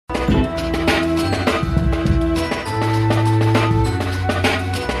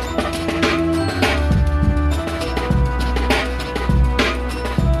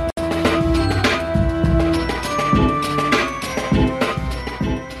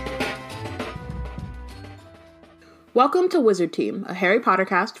Welcome to Wizard Team, a Harry Potter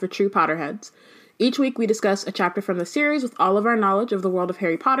cast for true Potterheads. Each week we discuss a chapter from the series with all of our knowledge of the world of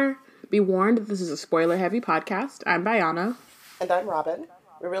Harry Potter. Be warned that this is a spoiler-heavy podcast. I'm Bayana. And I'm Robin.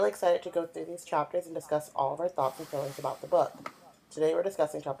 We're really excited to go through these chapters and discuss all of our thoughts and feelings about the book. Today we're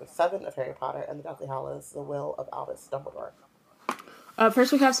discussing Chapter 7 of Harry Potter and the Deathly Hallows, The Will of Albus Dumbledore.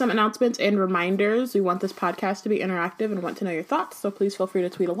 First, we have some announcements and reminders. We want this podcast to be interactive and want to know your thoughts, so please feel free to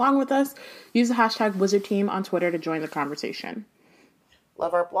tweet along with us. Use the hashtag WizardTeam on Twitter to join the conversation.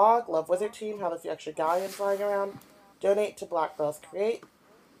 Love our blog, love Wizard Team, have a few extra galleons flying around. Donate to Black Girls Create.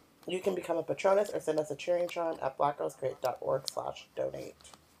 You can become a Patronus or send us a cheering chant at blackgirlscreate.org/donate.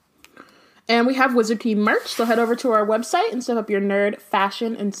 And we have Wizard Team merch, so head over to our website and step up your nerd,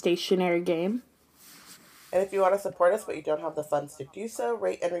 fashion, and stationery game. And if you want to support us but you don't have the funds to do so,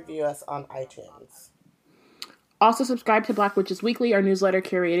 rate and review us on iTunes. Also subscribe to Black Witches Weekly, our newsletter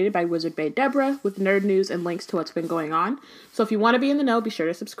curated by Wizard Bae Deborah, with nerd news and links to what's been going on. So if you want to be in the know, be sure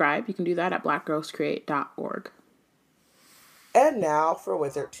to subscribe. You can do that at blackgirlscreate.org. And now for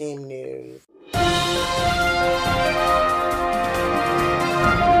Wizard Team news.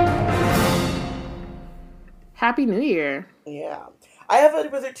 Happy New Year. Yeah. I have a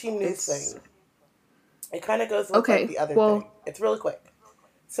Wizard Team news thing. It kind of goes with like the other thing. It's really quick.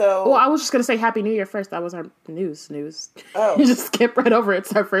 So, well, I was just going to say Happy New Year first. That was our news. Oh. You just skip right over it.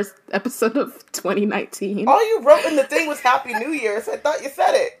 It's our first episode of 2019. All you wrote in the thing was Happy New Year, so I thought you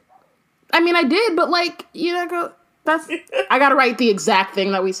said it. I mean, I did, but like, you know, I got to write the exact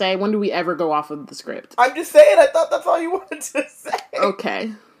thing that we say. When do we ever go off of the script? I'm just saying, I thought that's all you wanted to say.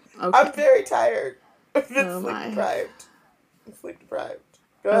 Okay. I'm very tired. I've been sleep deprived.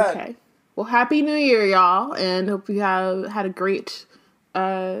 Go ahead. Okay. Well, Happy New Year, y'all, and hope you have had a great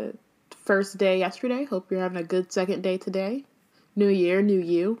first day yesterday. Hope you're having a good second day today. New year, new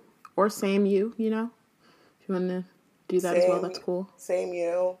you, or same you, you know. If you want to do that as well, that's cool. Same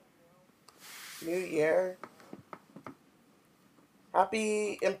you. New year.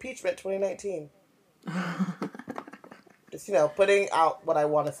 Happy Impeachment 2019. Just, you know, putting out what I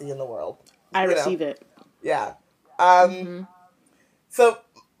want to see in the world. I receive it. Yeah. So,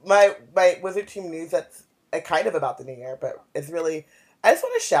 my Wizard Team news, that's kind of about the new year, but it's really, I just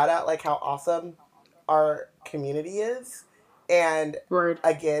want to shout out, like, how awesome our community is. And,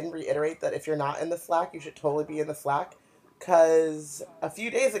 again, reiterate that if you're not in the Slack, you should totally be in the Slack. Because a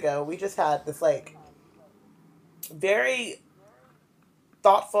few days ago, we just had this, like, very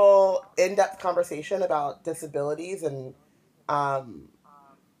thoughtful, in-depth conversation about disabilities and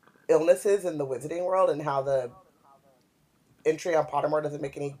illnesses in the wizarding world and how the entry on Pottermore doesn't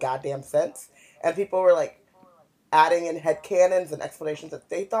make any goddamn sense. And people were, like, adding in headcanons and explanations that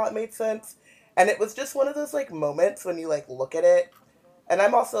they thought made sense. And it was just one of those, like, moments when you, like, look at it. And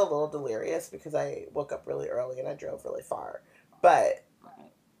I'm also a little delirious because I woke up really early and I drove really far. But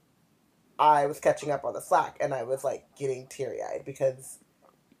I was catching up on the Slack and I was, like, getting teary-eyed because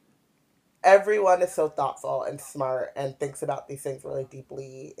everyone is so thoughtful and smart and thinks about these things really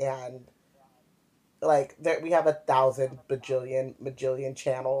deeply. And, like, we have 1,000 bajillion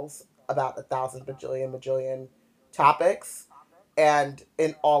channels about 1,000 bajillion topics. And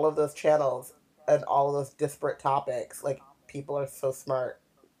in all of those channels and all of those disparate topics, like, people are so smart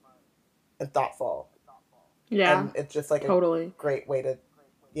and thoughtful. Yeah. And it's just, like, totally. a great way to,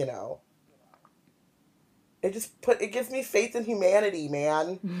 you know, it gives me faith in humanity,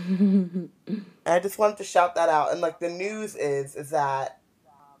 man. And I just wanted to shout that out. And, like, the news is that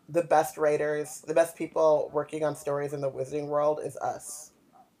the best writers, the best people working on stories in the wizarding world is us.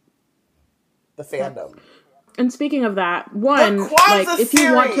 The fandom. And speaking of that, if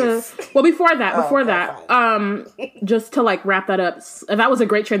you want to, well, before that, just to, like, wrap that up, that was a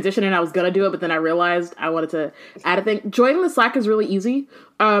great transition and I was going to do it, but then I realized I wanted to add a thing. Joining the Slack is really easy.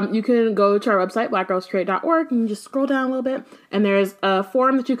 You can go to our website, blackgirlscreate.org, and you just scroll down a little bit, and there's a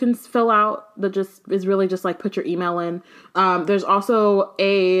form that you can fill out that just is really just, like, put your email in. There's also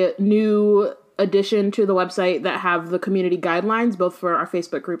a new addition to the website that have the community guidelines, both for our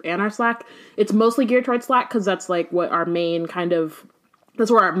Facebook group and our Slack. It's mostly geared towards Slack because that's, like, what our main that's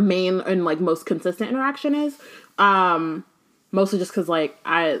where our main and, like, most consistent interaction is. Mostly just because, like,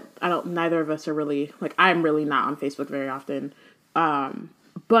 neither of us are really, like, I'm really not on Facebook very often.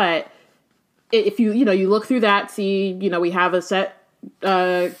 But if you look through that, see, you know, we have a set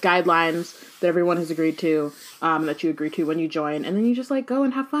guidelines that everyone has agreed to, that you agree to when you join, and then you just, like, go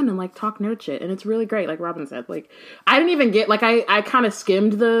and have fun and, like, talk nerd shit, and it's really great. Like Robin said, like, I didn't even get, like, I kind of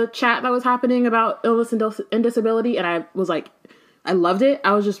skimmed the chat that was happening about illness and disability, and I was like, I loved it.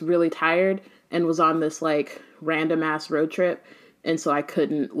 I was just really tired and was on this, like, random ass road trip, and so I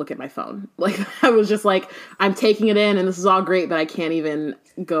couldn't look at my phone. Like, I was just like, I'm taking it in, and this is all great, but I can't even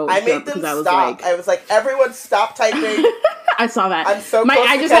go. I made them stop. I was like, everyone stop typing. I saw that. I'm so close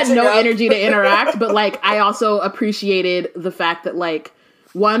I just had no energy to interact, but like, I also appreciated the fact that like,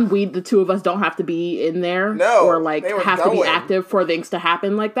 one, the two of us don't have to be in there or like have to be active for things to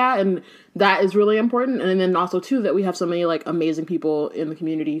happen like that. And that is really important. And then also too, that we have so many like amazing people in the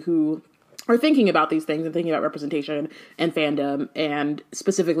community who are thinking about these things and thinking about representation and fandom, and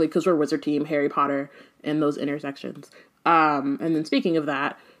specifically because we're Wizard Team, Harry Potter, and those intersections. And then speaking of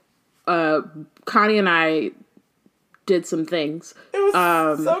that, Connie and I did some things. It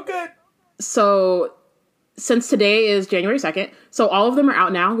was so good. So since today is January 2nd, so all of them are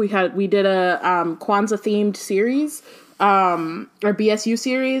out now. We did a Kwanzaa themed series, or BSU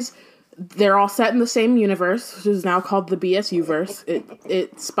series. They're all set in the same universe, which is now called the BSU verse.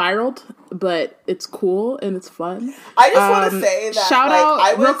 It spiraled, but it's cool and it's fun. I just want to say that shout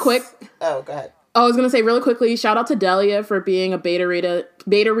out real quick. Oh, go ahead. I was gonna say really quickly, shout out to Delia for being a beta reader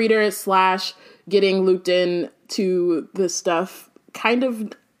 / getting looped in to this stuff. Kind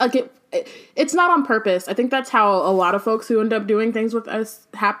of like it's not on purpose. I think that's how a lot of folks who end up doing things with us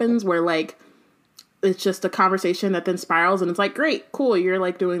happens, where like it's just a conversation that then spirals and it's like, great, cool, you're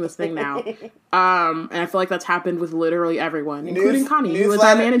like doing this thing now. And I feel like that's happened with literally everyone, including Connie, who is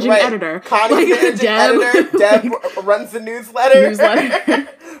our managing editor. Connie's managing editor. Deb runs the newsletter.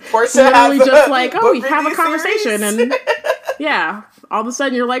 Portia literally has just like, oh, we have a conversation series. And yeah, all of a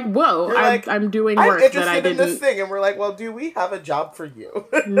sudden you're like, whoa, I'm doing work that I didn't. In this thing, and we're like, well, do we have a job for you?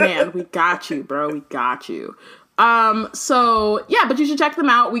 Man, we got you, bro. We got you. So yeah, but you should check them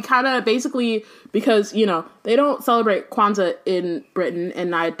out. We kind of basically, because, you know, they don't celebrate Kwanzaa in Britain,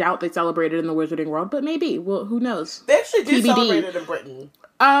 and I doubt they celebrate it in the Wizarding world, but maybe. Well, who knows? They actually do celebrate it in Britain.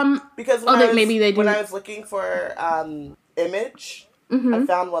 Because maybe they do. When I was looking for Image, I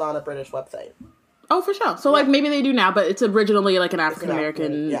found one on a British website. Oh, for sure. So, like, maybe they do now, but it's originally, like, an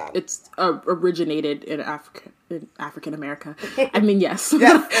African-American... Yeah. It's originated in African America. I mean, yes.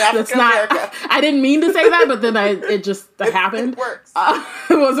 Yes, That's not... I didn't mean to say that, but then it just happened. It works.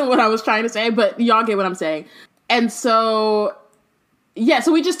 It wasn't what I was trying to say, but y'all get what I'm saying. And so... Yeah,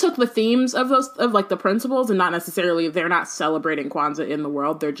 so we just took the themes of those, of, like, the principles, and not necessarily... They're not celebrating Kwanzaa in the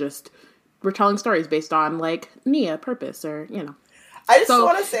world. They're just... We're telling stories based on, like, Nia, purpose, or, you know... I just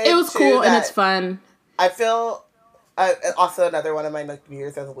want to say, it was cool and it's fun. I feel also another one of my like New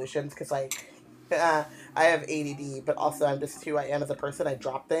Year's resolutions, because like I have ADD, but also I'm just who I am as a person. I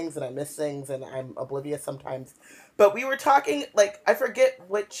drop things and I miss things and I'm oblivious sometimes. But we were talking, like, I forget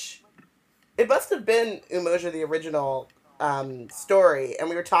which. It must have been Umoja, the original story, and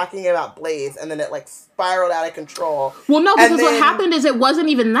we were talking about Blaze, and then it like spiraled out of control. Well, no, because what happened is it wasn't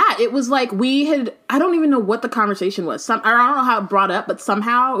even that. It was like I don't even know what the conversation was. I don't know how it brought up, but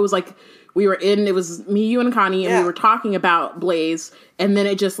somehow it was like it was me, you, and Connie, and we were talking about Blaze, and then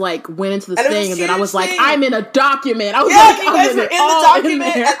it just like went into this thing, and then I was like, I'm in a document. I was like, you guys were in the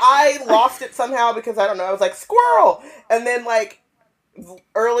document, and I lost it somehow because I don't know. I was like, squirrel, and then like.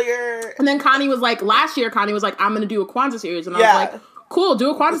 Earlier, and then Connie was like, last year Connie was like, I'm gonna do a Kwanzaa series, and I was like, cool, do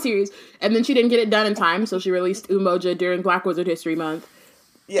a Kwanzaa series. And then she didn't get it done in time, so she released Umoja during Black Wizard History Month.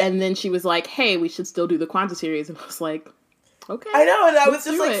 And then she was like, hey, we should still do the Kwanzaa series, and I was like, okay, I know. And I was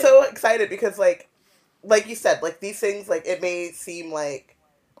just like so excited because like you said, like these things, like it may seem like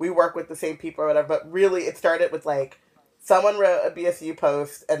we work with the same people or whatever, but really it started with like someone wrote a BSU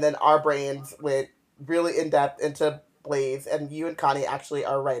post, and then our brains went really in depth into Blaze, and you and Connie actually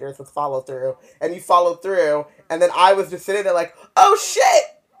are writers with follow through, and you followed through, and then I was just sitting there like, oh shit,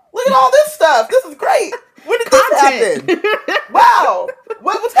 look at all this stuff, this is great, when did this happen? Wow,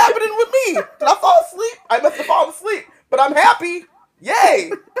 what was happening with me? Did I fall asleep? I must have fallen asleep, but I'm happy,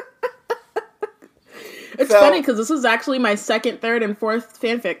 yay. It's funny because this is actually my second, third, and fourth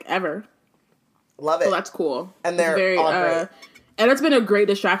fanfic ever. Love it. So that's cool. And they're all great. And it's been a great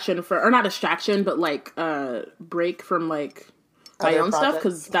distraction or not distraction, but like break from like my own stuff,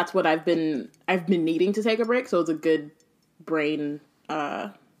 because that's what I've been needing to take a break. So it's a good brain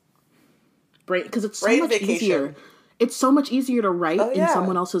because it's so much easier. It's so much easier to write in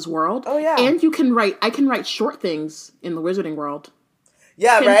someone else's world. Oh yeah, and I can write short things in the Wizarding world.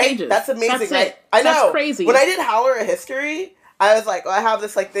 Yeah, right. Pages. That's amazing. That's right? it. I know. That's crazy. When I did Howler of History, I was like, I have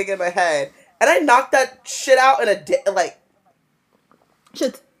this like thing in my head, and I knocked that shit out in a day. Like.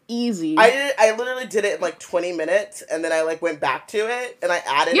 Shit's easy. I literally did it in like 20 minutes, and then I like went back to it, and I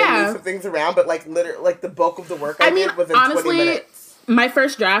added and moved some things around, but like literally like the bulk of the work I did was in honestly, 20 minutes. My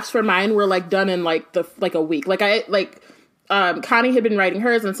first drafts for mine were like done in like a week. Like Connie had been writing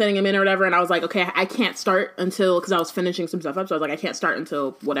hers and sending them in or whatever, and I was like, okay, I can't start until, because I was finishing some stuff up, so I was like, I can't start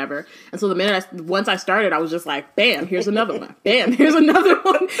until whatever. And so once I started, I was just like, bam, here's another one. Bam, here's another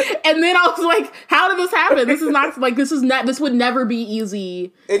one. And then I was like, how did this happen? This would never be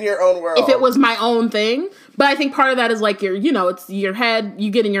easy in your own world if it was my own thing. But I think part of that is like it's your head,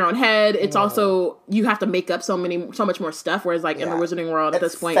 you get in your own head. It's also, you have to make up so much more stuff, whereas like in the Wizarding world at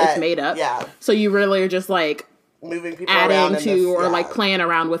this point, it's made up. Yeah. So you really are just like moving people adding to or like playing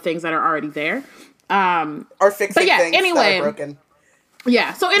around with things that are already there. Or fixing things that are broken.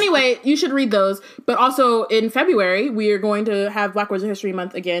 Yeah, so anyway, you should read those. But also in February, we are going to have Black Wizard History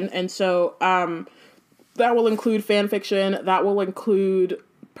Month again. And so that will include fan fiction. That will include,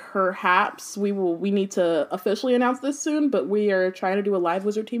 perhaps, we need to officially announce this soon, but we are trying to do a live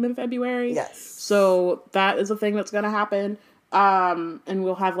Wizard team in February. Yes. So that is a thing that's going to happen. And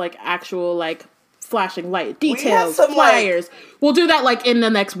we'll have like actual like flashing light details, flyers. We'll do that like in the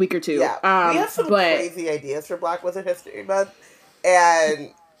next week or two. Yeah, we have some crazy ideas for Black Wizard History Month,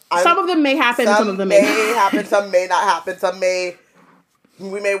 and some of them may happen, some of them may happen, some may not happen,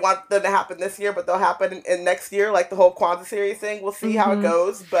 we may want them to happen this year, but they'll happen in next year, like the whole Kwanzaa series thing. We'll see how it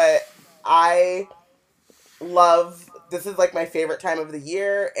goes, but I love, this is like my favorite time of the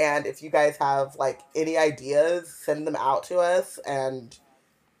year, and if you guys have like any ideas, send them out to us, and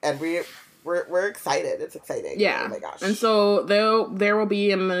we're excited. It's exciting. Yeah. Oh my gosh. And so there will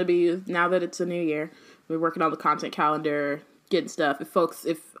be, I'm gonna be, now that it's a new year, we're working on the content calendar, getting stuff. If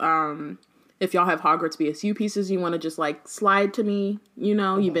y'all have Hogwarts BSU pieces you want to just like slide to me,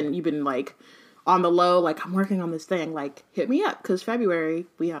 you've been like on the low, like I'm working on this thing, like hit me up, because February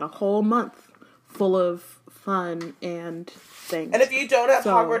we had a whole month full of fun and things. And if you don't have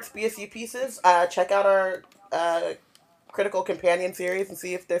Hogwarts BSU pieces, check out our Critical Companion series and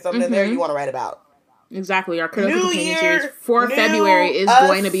see if there's something in there you want to write about. Exactly. Our Critical Companion series for February is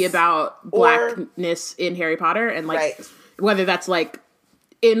going to be about blackness in Harry Potter, and like whether that's like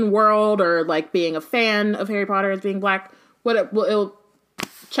in world or like being a fan of Harry Potter as being black. It'll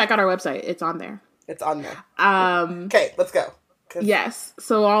check out our website. It's on there. It's on there. Okay, let's go. Yes.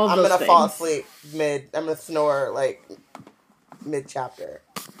 So all of those things. I'm gonna fall asleep I'm gonna snore like mid chapter.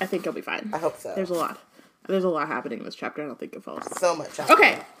 I think you'll be fine. I hope so. There's a lot happening in this chapter. I don't think you'll fall asleep. So much happening.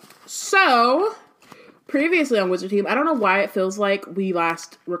 Okay. So previously on Wizard Team, I don't know why it feels like we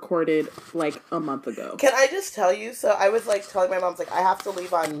last recorded like a month ago. Can I just tell you? So I was like telling my mom, like, I have to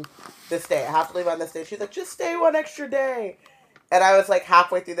leave on this day. She's like, just stay one extra day. And I was like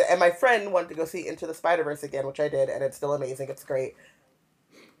halfway through and my friend wanted to go see Into the Spider-Verse again, which I did, and it's still amazing. It's great.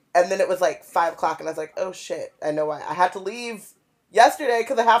 And then it was like 5 o'clock, and I was like, oh shit, I know why. I had to leave yesterday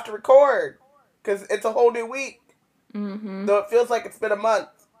because I have to record. Because it's a whole new week. Mm-hmm. Though it feels like it's been a month.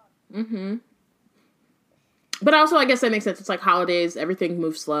 Mm-hmm. But also, I guess that makes sense. It's like holidays. Everything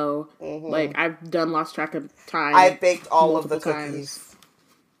moves slow. Mm-hmm. Like, I've done lost track of time. I baked all of the cookies. Times.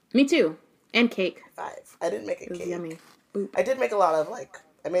 Me too. And cake. 5. I didn't make a cake. Yummy. Boop. I did make a lot of, like,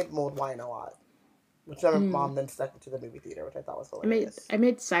 I made mulled wine a lot. Which my mom then stuck into the movie theater, which I thought was hilarious. I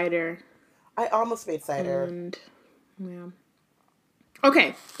made cider. I almost made cider. And, yeah.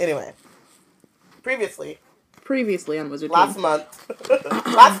 Okay. Anyway. Previously on Wizard Last Team. Month.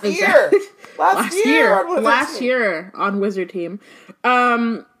 Last year. Last year on Wizard Team.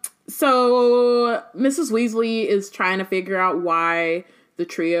 So Mrs. Weasley is trying to figure out why the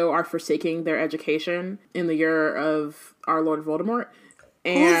trio are forsaking their education in the year of our Lord Voldemort.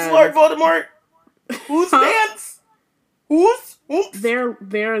 And who's Lord Voldemort? Who's mans? Who's? Their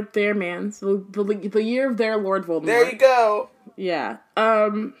mans. The year of their Lord Voldemort. There you go. Yeah.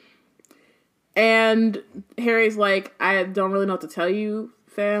 And Harry's like, I don't really know what to tell you,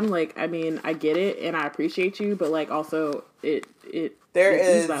 fam. Like, I mean, I get it and I appreciate you, but like, also it is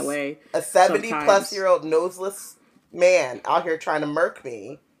that way. A 70-plus-year-old noseless man out here trying to murk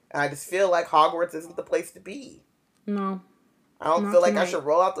me, and I just feel like Hogwarts isn't the place to be. No. I don't feel like I should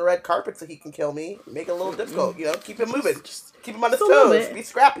roll out the red carpet so he can kill me. Make it a little difficult, keep him moving. Just keep him on his toes. Be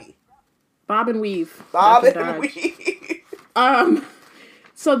scrappy. Bob and weave.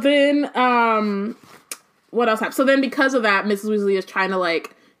 So then, what else happened? So then because of that, Mrs. Weasley is trying to,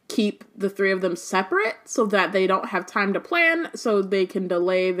 like, keep the three of them separate so that they don't have time to plan, so they can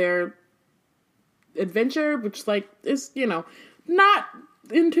delay their adventure, which, like, is, not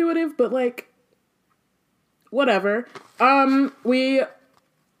intuitive, but, like, whatever.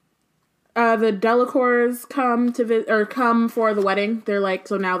 The Delacours come for the wedding. They're like,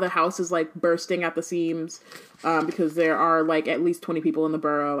 so now the house is like bursting at the seams, because there are like at least 20 people in the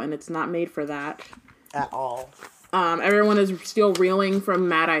borough, and it's not made for that at all. Everyone is still reeling from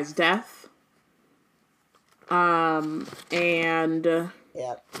Mad Eye's death. And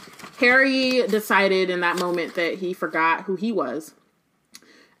Harry decided in that moment that he forgot who he was.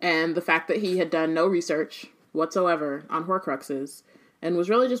 And the fact that he had done no research whatsoever on Horcruxes and was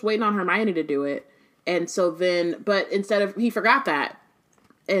really just waiting on Hermione to do it. And so then, but instead of, he forgot that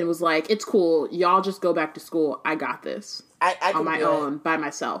and was like, it's cool. Y'all just go back to school. I got this. I on my own, by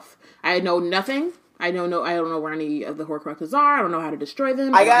myself. I know nothing. I don't know where any of the Horcruxes are. I don't know how to destroy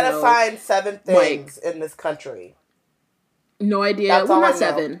them. I gotta find 7 things in this country. No idea. Well, not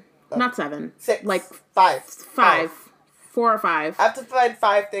 7. No. Not 7. 6. Like 5. 4 or 5. I have to find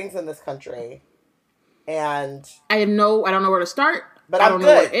 5 things in this country. And I don't know where to start. But I don't know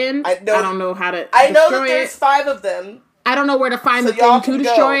good. where to end. I don't know how to I know that there's 5 of them. I don't know where to find the thing to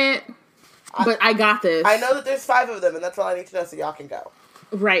destroy it. But I got this. I know that there's 5 of them, and that's all I need to know so y'all can go.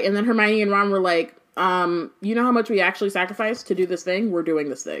 Right, and then Hermione and Ron were like, you know how much we actually sacrificed to do this thing? We're doing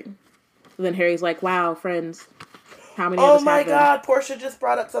this thing. And then Harry's like, wow, friends, how many of us have them? Oh my god, Portia just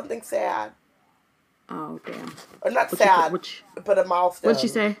brought up something sad. Oh, damn. Or not sad, but a milestone. What'd she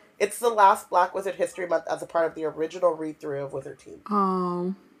say? It's the last Black Wizard History Month as a part of the original read-through of Wizard Team.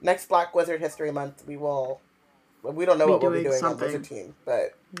 Oh. Next Black Wizard History Month, we don't know what we'll be doing on Wizard Team,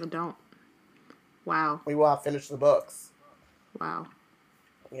 but... We don't. Wow. We will have finished the books. Wow.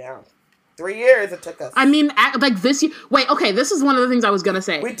 Yeah. 3 years it took us. I mean, like this year... Wait, okay, this is one of the things I was going to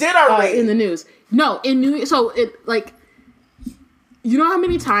say. We did our reading. In the news. No, so it, like... You know how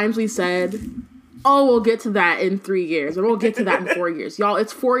many times we said, oh, we'll get to that in 3 years, or we'll get to that in 4 years. Y'all,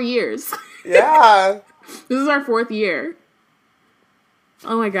 it's 4 years. Yeah. This is our 4th year.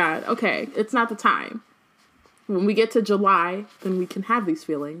 Oh my god. Okay, it's not the time. When we get to July, then we can have these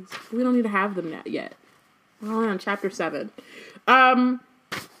feelings. We don't need to have them yet. We're only on chapter 7. So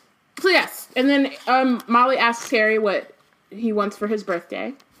yes. And then Molly asks Harry what he wants for his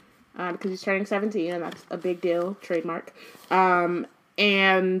birthday. Because he's turning 17, and that's a big deal. Trademark.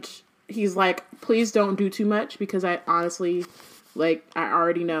 And he's like, please don't do too much, because I honestly, like, I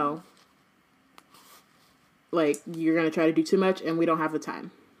already know, like, you're going to try to do too much, and we don't have the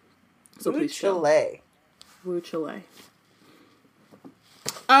time. So please chill. Woo Chile.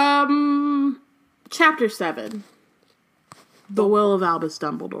 Chapter 7. The Will of Albus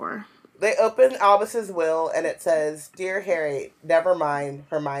Dumbledore. They open Albus's will, and it says, Dear Harry, never mind,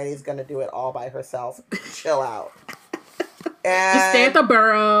 Hermione's gonna do it all by herself. Chill out. And just stay at the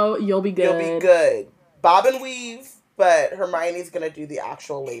Burrow, you'll be good. You'll be good. Bob and weave, but Hermione's gonna do the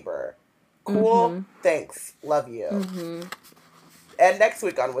actual labor. Cool? Mm-hmm. Thanks. Love you. Mm-hmm. And next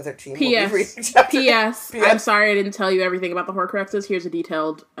week on Wizard Team, we'll be reading P.S. I'm sorry I didn't tell you everything about the Horcruxes. Here's a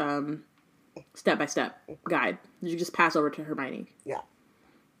detailed step-by-step guide. You just pass over to Hermione. Yeah.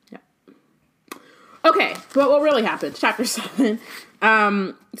 Okay, but what really happened? Chapter 7.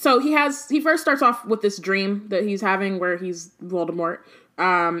 So he first starts off with this dream that he's having where he's Voldemort.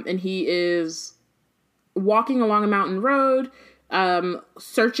 And he is walking along a mountain road,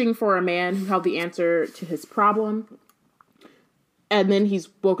 searching for a man who held the answer to his problem. And then he's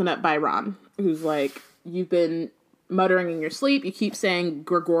woken up by Ron, who's like, you've been muttering in your sleep. You keep saying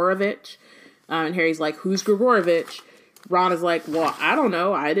Grigorovich. And Harry's like, who's Grigorovich? Ron is like, well, I don't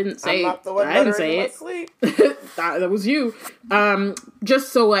know. I didn't say it. I'm not the one muttering in my sleep. that was you.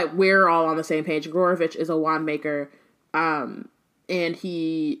 Just so like we're all on the same page. Grigorovich is a wand maker. And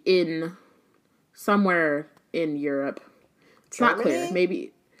he in somewhere in Europe. It's Germany? Not clear.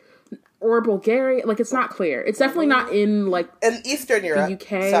 Maybe... Or Bulgaria, like it's not clear. It's definitely not in like in Eastern Europe, the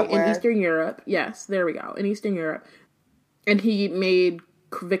UK, somewhere. In Eastern Europe. Yes, there we go. In Eastern Europe, and he made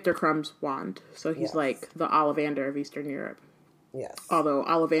Victor Crumb's wand, so he's like the Ollivander of Eastern Europe. Yes. Although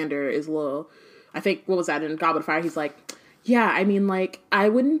Ollivander is a little, I think what was that in Goblet of Fire? He's like, yeah, I mean, like I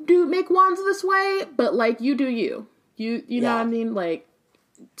wouldn't make wands this way, but like you do you know what I mean? Like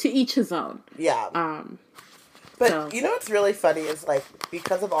to each his own. Yeah. But you know what's really funny is, like,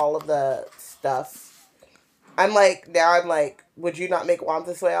 because of all of the stuff, I'm like, would you not make wands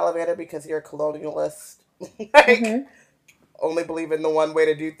this way, Ollivander, because you're a colonialist? Only believe in the one way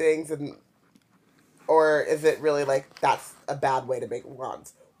to do things, or is it really, like, that's a bad way to make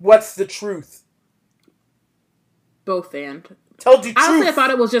wands? What's the truth? Both and. Told you truth. Honestly, I thought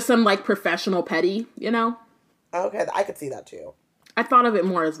it was just some, like, professional petty, you know? Okay, I could see that, too. I thought of it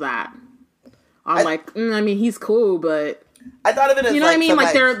more as that. I mean, he's cool, but I thought of it as, you know what I mean?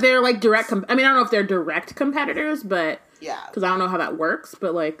 Like they're like direct. I mean, I don't know if they're direct competitors, but yeah, because I don't know how that works.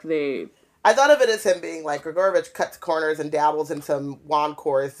 But like I thought of it as him being like Grigorovich cuts corners and dabbles in some wand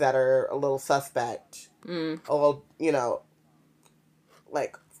cores that are a little suspect, a little, you know,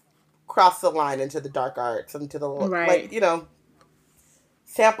 like cross the line into the dark arts, into the little, like, you know,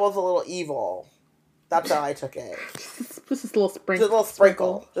 samples a little evil. That's how I took it. Just a little sprinkle. Just a little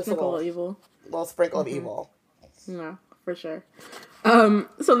sprinkle. Just a little evil. Little sprinkle of evil. Yeah, for sure.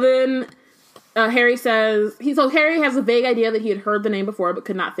 So then Harry says... Harry has a vague idea that he had heard the name before, but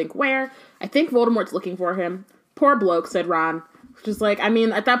could not think where. I think Voldemort's looking for him. Poor bloke, said Ron. Just like, I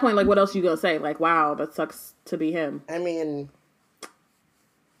mean, at that point, like, what else are you gonna say? Like, wow, that sucks to be him. I mean...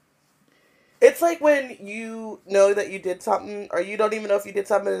 It's like when you know that you did something, or you don't even know if you did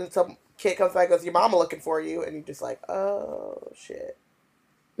something, and some kid comes back and goes, your mama looking for you, and you're just like, oh, shit.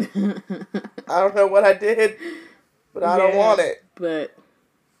 I don't know what I did, but I don't want it. But,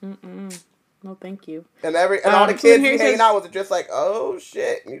 no, thank you. And all the kids you hanging out with are just like, oh,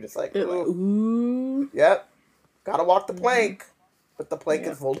 shit. And you're just like, ooh. Ooh. Yep. Gotta walk the plank. But the plank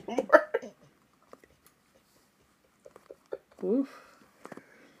is Voldemort. Oof.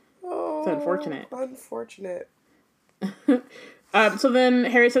 It's unfortunate. Unfortunate. So then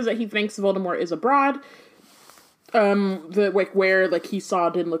Harry says that he thinks Voldemort is abroad. Where he saw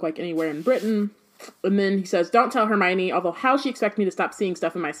didn't look like anywhere in Britain. And then he says, don't tell Hermione, although how she expect me to stop seeing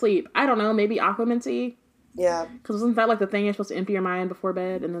stuff in my sleep? I don't know, maybe occlumency? Yeah. Because wasn't that like the thing you're supposed to empty your mind before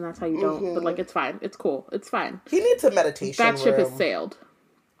bed, and then that's how you don't? But like, it's fine. It's cool. It's fine. He needs a meditation room. That ship has sailed.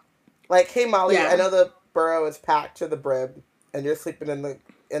 Like, hey Molly, I know the burrow is packed to the brim, and you're sleeping in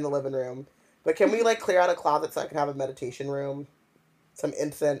the living room. But can we, like, clear out a closet so I can have a meditation room? Some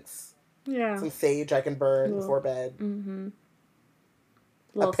incense. Yeah. Some sage I can burn before bed. Mm-hmm.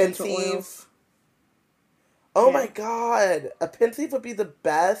 A pensieve. Oh my god. A pensieve would be the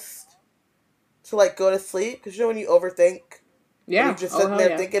best to, like, go to sleep. Because, you know when you overthink? Yeah. You just sitting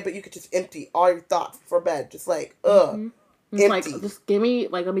there thinking, but you could just empty all your thoughts before bed. Just like, empty. Like, just give me,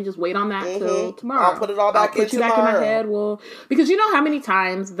 like, let me just wait on that till tomorrow. I'll put it all back in tomorrow. Back in my head. Because you know how many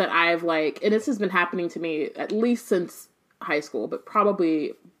times that I've, like, and this has been happening to me at least since high school, but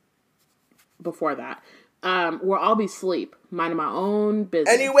probably before that, where I'll be asleep, minding my own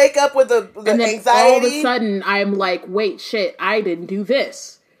business. And you wake up with the and then anxiety. All of a sudden, I'm like, wait, shit, I didn't do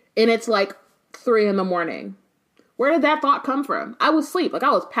this. And it's like 3 a.m. Where did that thought come from? I was asleep. Like,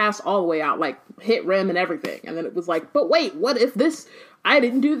 I was passed all the way out, like, hit REM and everything. And then it was like, but wait, what if I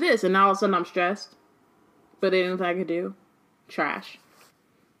didn't do this? And now all of a sudden I'm stressed. But anything I could do? Trash.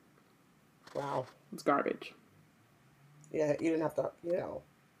 Wow. It's garbage. Yeah, you didn't have to,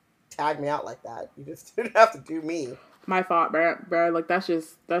 tag me out like that. You just didn't have to do me. My fault, bro. Like, that's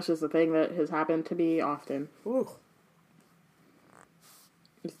just a thing that has happened to me often. Ooh.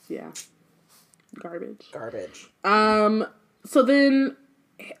 Garbage. So then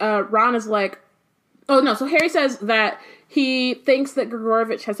Ron is like, so Harry says that he thinks that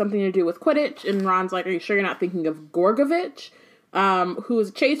Gregorovitch has something to do with Quidditch, and Ron's like, are you sure you're not thinking of Gorgovitch, who was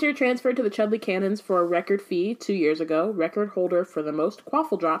a chaser transferred to the Chudley Cannons for a record fee 2 years ago, record holder for the most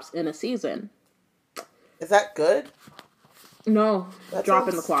quaffle drops in a season. Is that good? No, drop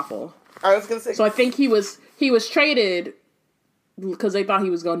in the quaffle. I was gonna say. So I think he was traded because they thought he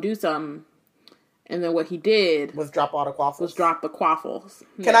was gonna do something. And then what he did was drop all the quaffles. Was drop the quaffles.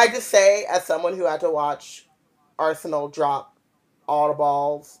 Can I just say, as someone who had to watch Arsenal drop all the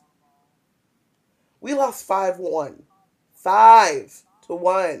balls, we lost 5-1.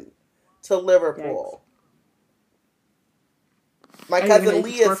 5-1 to Liverpool. Yikes. My cousin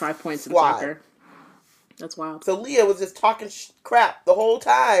Leah 5 points in soccer. That's wild. So Leah was just talking crap the whole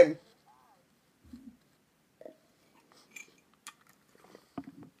time.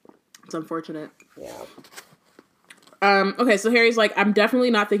 It's unfortunate. Yeah. Okay, so Harry's like, I'm definitely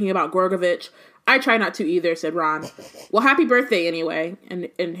not thinking about Gorgovitch. I try not to either, said Ron. Well, happy birthday anyway.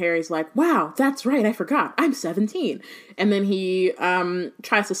 And Harry's like, wow, that's right, I forgot. I'm 17. And then he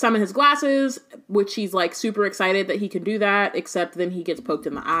tries to summon his glasses, which he's like super excited that he can do that, except then he gets poked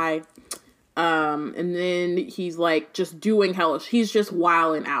in the eye. And then he's like just doing hellish. He's just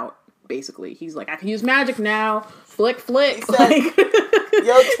wilding out, basically. He's like, I can use magic now. Flick. He said,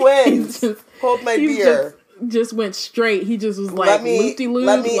 yo, twins, hold my beer. Just went straight. He just was like loop-de-loop,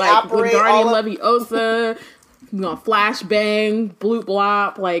 like Wingardium Leviosa, flash bang, bloop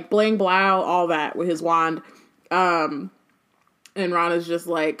blop, like bling blow, all that with his wand. And Ron is just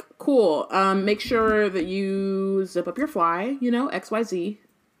like, cool. Make sure that you zip up your fly, XYZ.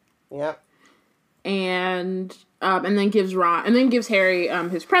 Yep. And then gives Harry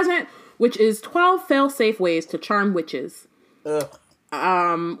his present, which is 12 fail-safe ways to charm witches. Ugh.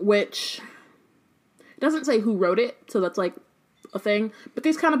 Which doesn't say who wrote it, so that's like a thing. But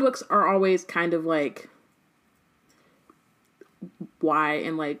these kind of books are always kind of like, why?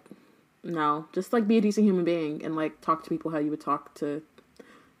 And like, no, just like be a decent human being and like talk to people how you would talk to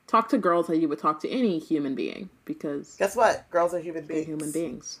girls how you would talk to any human being, because guess what? Girls are human beings. Human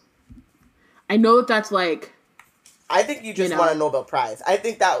beings. I know that that's like... I think you just want a Nobel Prize. I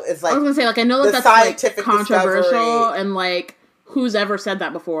think that is like... I was going to say, like, I know that that's like controversial and like who's ever said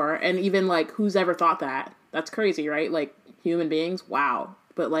that before, and even like who's ever thought that. That's crazy, right? Like, human beings, wow.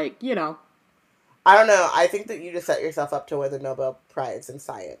 But like, I don't know. I think that you just set yourself up to win the Nobel Prize in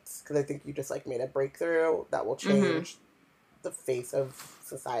science, because I think you just like made a breakthrough that will change the face of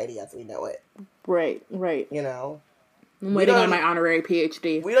society as we know it. Right. I'm waiting on my honorary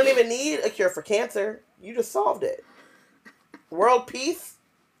PhD. We don't even need a cure for cancer. You just solved it. World peace.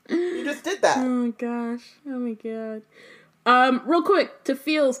 You just did that. Oh my gosh. Oh my god. Real quick to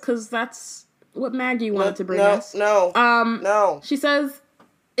Feels, because that's what Maggie wanted to bring us. No. She says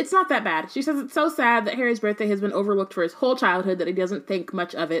it's not that bad. She says it's so sad that Harry's birthday has been overlooked for his whole childhood that he doesn't think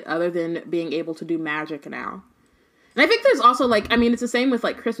much of it other than being able to do magic now. And I think there's also like, I mean, it's the same with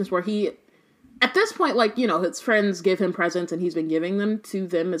like Christmas, where he, at this point, like, his friends give him presents and he's been giving them to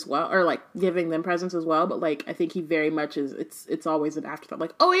them as well, or like giving them presents as well. But like, I think he very much is, it's always an afterthought.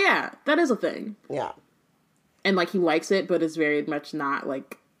 Like, oh yeah, that is a thing. Yeah. And like, he likes it, but is very much not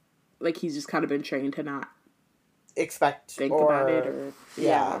like he's just kind of been trained to not think about it or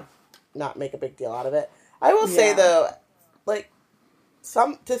not make a big deal out of it. I will say though, like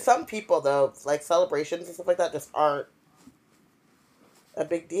some people though, like celebrations and stuff like that just aren't a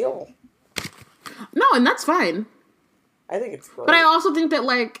big deal. No, and that's fine. I think it's great. But I also think that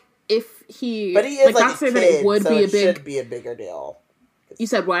like if he, but he is like not a saying kid, that it would so be it a big, should be a bigger deal. You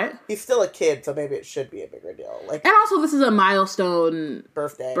said what? He's still a kid, so maybe it should be a bigger deal. Like, and also this is a milestone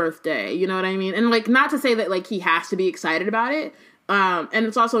birthday. You know what I mean? And like, not to say that like he has to be excited about it. And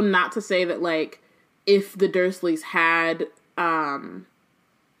it's also not to say that like if the Dursleys had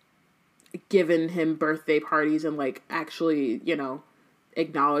given him birthday parties and like actually,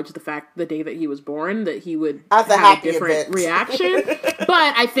 acknowledge the day that he was born, that he would have a different reaction.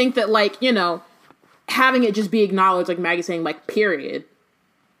 But I think that like, having it just be acknowledged, like Maggie saying, like, period.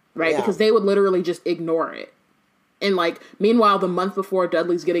 Right? Yeah. Because they would literally just ignore it. And, like, meanwhile, the month before,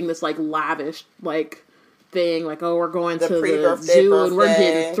 Dudley's getting this, like, lavish, like, thing. Like, oh, we're going to the zoo and we're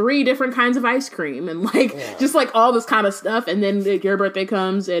getting 3 different kinds of ice cream. And, like, just, like, all this kind of stuff. And then your birthday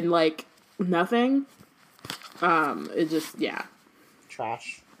comes and, like, nothing. It just,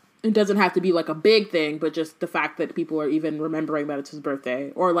 trash. It doesn't have to be, like, a big thing, but just the fact that people are even remembering that it's his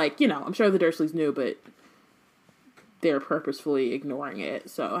birthday. Or, like, I'm sure the Dursleys knew, but they're purposefully ignoring it.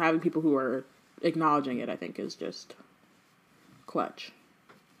 So having people who are acknowledging it, I think, is just clutch.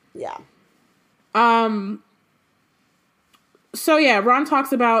 Yeah. So, yeah, Ron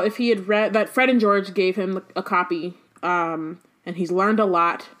talks about if he had read... that Fred and George gave him a copy, and he's learned a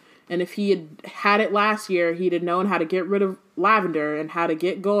lot. And if he had it last year, he'd have known how to get rid of Lavender and how to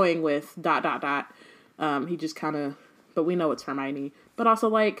get going with ... He just kind of... But we know it's Hermione. But also,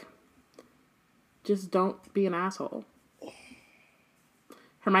 like, just don't be an asshole.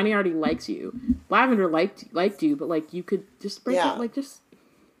 Hermione already likes you. Lavender liked you, but, like, you could just break it, like, just...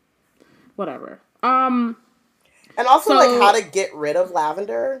 Whatever. And also, like, how to get rid of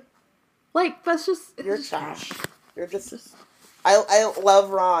Lavender. Like, that's just... You're trash. You're just... I love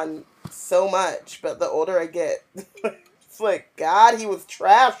Ron so much, but the older I get, it's like, God, he was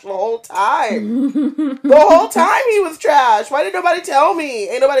trash the whole time. The whole time he was trash. Why did nobody tell me?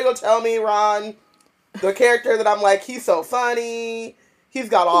 Ain't nobody gonna tell me, Ron, the character that I'm like, he's so funny. He's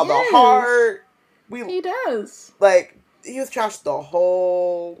got all the heart. He does. Like, he was trash the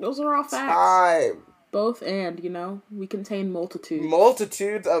whole Those are all facts. time. Both and, we contain multitudes.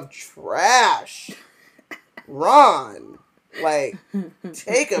 Multitudes of trash. Ron. Like,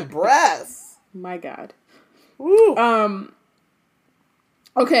 take a breath. My God. Woo.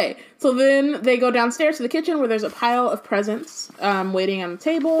 Okay, so then they go downstairs to the kitchen where there's a pile of presents waiting on the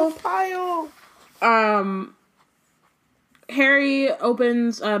table. A pile. Harry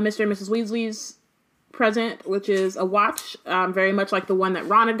opens Mr. and Mrs. Weasley's present, which is a watch, very much like the one that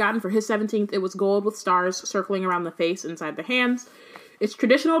Ron had gotten for his 17th. It was gold with stars circling around the face inside the hands. It's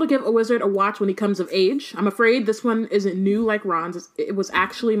traditional to give a wizard a watch when he comes of age. I'm afraid this one isn't new like Ron's. It was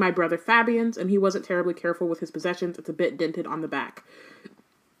actually my brother Fabian's, and he wasn't terribly careful with his possessions. It's a bit dented on the back.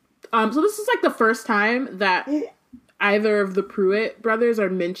 So this is like the first time that either of the Pruitt brothers are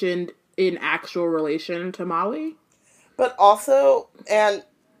mentioned in actual relation to Molly. But also, do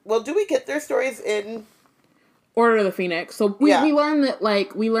we get their stories in Order of the Phoenix? So we learn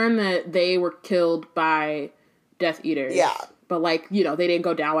that they were killed by Death Eaters. Yeah. But, like, they didn't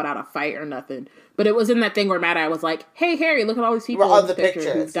go down without a fight or nothing. But it was in that thing where Mad-Eye was like, hey, Harry, look at all these people in the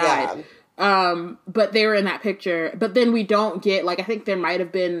picture who've died. Yeah. But they were in that picture. But then we don't get, like, I think there might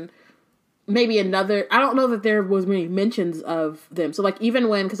have been maybe another... I don't know that there was many mentions of them. So, like, even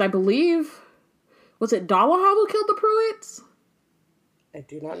when... Because I believe Was it Dolohov who killed the Pruitts? I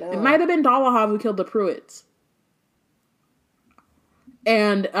do not know. It might have been Dolohov who killed the Pruitts.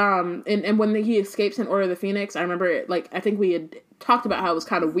 And when he escapes in Order of the Phoenix, I remember it, like, I think we had talked about how it was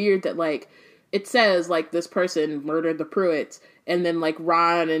kind of weird that, like, it says, like, this person murdered the Pruitts, and then, like,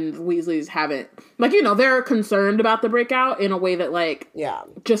 Ron and Weasley's haven't, like, you know, they're concerned about the breakout in a way that, like, yeah,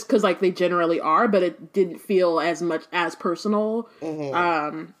 just because, like, they generally are, but it didn't feel as much as personal,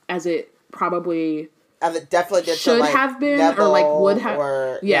 as it probably... As it definitely did should to, like, have been, Neville, or, like, would have...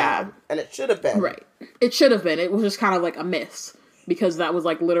 Or, yeah. And it should have been. Right. It should have been. It was just kind of, like, a miss. Because that was,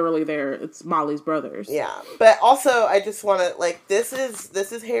 like, literally it's Molly's brothers. Yeah. But also, I just want to, like, this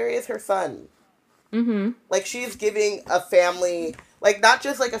is Harry as her son. Mm-hmm. Like, she's giving a family, like, not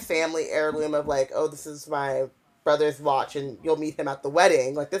just, like, a family heirloom of, like, oh, this is my brother's watch and you'll meet him at the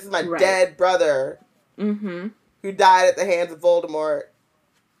wedding. Like, this is my dead brother who died at the hands of Voldemort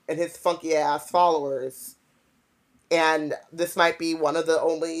and his funky-ass followers. And this might be one of the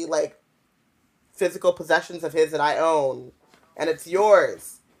only, like, physical possessions of his that I own. And it's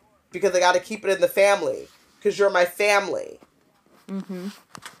yours. Because I gotta keep it in the family. Because you're my family. I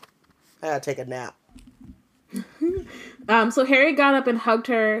gotta take a nap. So Harry got up and hugged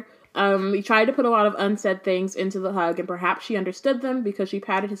her. He tried to put a lot of unsaid things into the hug, and perhaps she understood them because she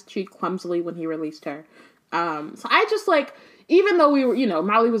patted his cheek clumsily when he released her. So I just, like, even though we were, you know,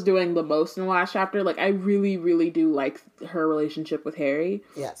 Molly was doing the most in the last chapter, like, I really, really do like her relationship with Harry.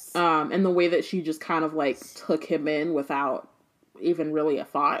 Yes. And the way that she just kind of, like, took him in without even really a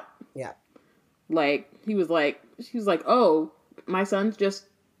thought. Yeah. Like, she was like, oh, my son just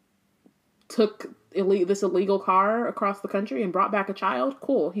took this illegal car across the country and brought back a child.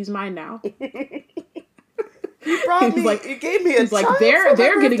 Cool, he's mine now. You gave me a child. Like,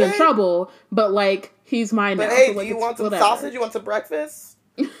 they're getting in trouble, but, like, he's mine now. But hey, so, like, do you want some sausage? You want some breakfast?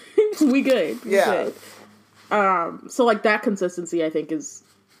 We good. So, like, that consistency, I think, is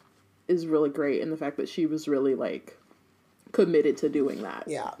really great, and the fact that she was really, like, committed to doing that.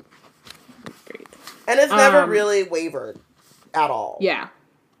 Yeah. That's great. And it's never really wavered at all. Yeah.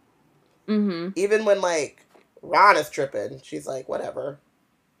 Mm-hmm. Even when, like, Ron is tripping, she's like, whatever.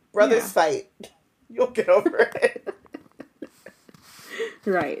 Brothers fight. You'll get over it.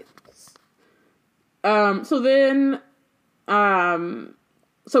 Right. So then,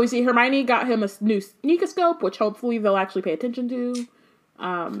 so we see Hermione got him a new sneakoscope, which hopefully they'll actually pay attention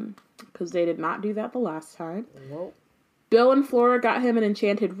to, because they did not do that the last time. Nope. Bill and Flora got him an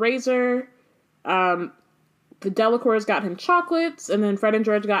enchanted razor. The Delacours got him chocolates, and then Fred and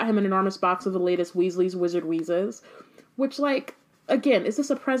George got him an enormous box of the latest Weasley's Wizard Wheezes, which, like, again, is this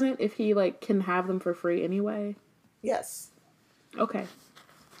a present if he, like, can have them for free anyway? Yes. Okay.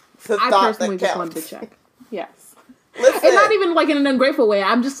 So I personally just wanted to check. Yes. Listen. And not even, like, in an ungrateful way.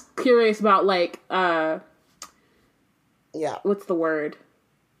 I'm just curious about, like, yeah. What's the word?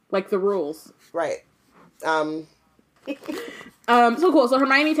 Like, the rules. Right. So cool. So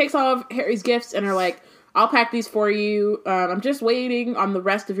Hermione takes all of Harry's gifts and are like, I'll pack these for you. I'm just waiting on the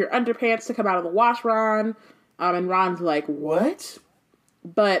rest of your underpants to come out of the wash, Ron. And Ron's like, what?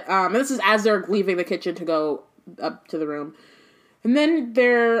 But, this is as they're leaving the kitchen to go up to the room. And then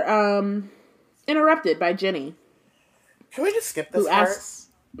they're, interrupted by Ginny. Can we just skip this part?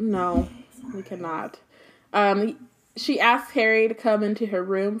 No, we cannot. She asks Harry to come into her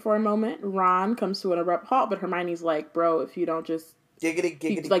room for a moment. Ron comes to an abrupt halt, but Hermione's like, bro, if you don't just...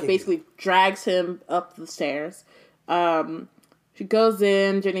 Giggity, like, basically drags him up the stairs. She goes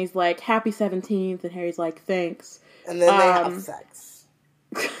in, Ginny's like, happy 17th, and Harry's like, thanks. And then they have sex.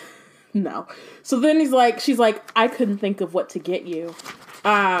 No. So then she's like, I couldn't think of what to get you.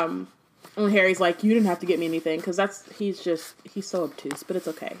 And Harry's like, you didn't have to get me anything, because he's so obtuse, but it's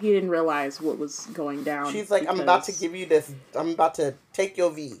okay. He didn't realize what was going down. She's like, I'm about to give you this, I'm about to take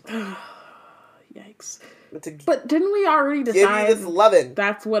your V. Yikes. But didn't we already decide give you this lovin'?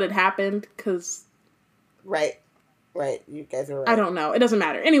 That's what had happened? Because... Right. You guys are right. I don't know. It doesn't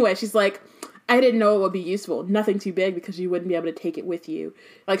matter. Anyway, she's like, I didn't know it would be useful. Nothing too big because you wouldn't be able to take it with you.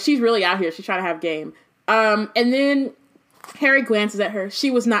 Like, she's really out here. She's trying to have game. And then Harry glances at her. She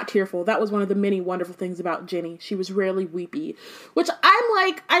was not tearful. That was one of the many wonderful things about Ginny. She was rarely weepy. Which I'm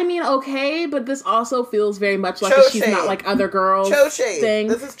like, I mean, okay, but this also feels very much like she's not like other girls thing.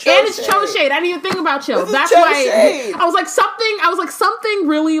 This is Cho and it's Cho shade. I didn't even think about Cho. That's why I was like something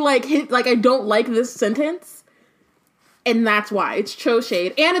really like hit, like I don't like this sentence. And that's why. It's Cho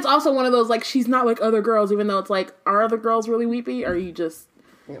shade. And it's also one of those, like, she's not like other girls, even though it's like, are other girls really weepy? Or are you just...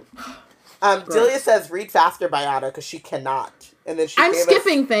 Yeah. Delia says, read faster, Biana, because she cannot. And then I'm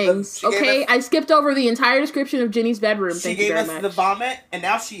skipping things, okay? I skipped over the entire description of Ginny's bedroom. Thank you very much. She gave us the vomit, and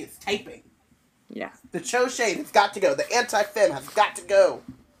now she is typing. Yeah. The Cho shade has got to go. The anti-fem has got to go.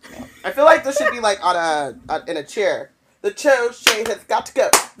 I feel like this should be like in a chair. The Cho shade has got to go.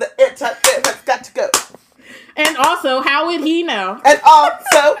 The anti-fem has got to go. And also, how would he know? And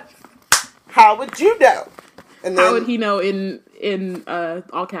also, how would you know? And then, how would he know in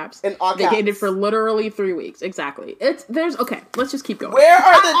all caps? In all caps. They dated for literally 3 weeks. Exactly. Okay, let's just keep going. Where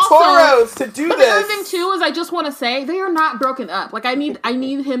are the Toros to do this? The other thing too is I just want to say they are not broken up. Like I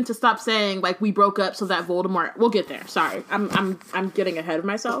need him to stop saying like we broke up so that Voldemort. We'll get there. Sorry. I'm getting ahead of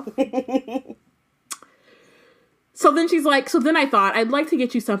myself. So then she's like, so then I thought, I'd like to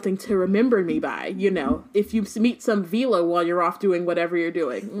get you something to remember me by, you know, if you meet some Veela while you're off doing whatever you're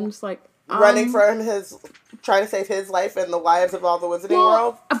doing. I'm just like... running from trying to save his life and the lives of all the Wizarding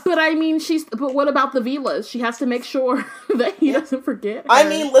World? But I mean, but what about the Veelas? She has to make sure that he doesn't forget her. I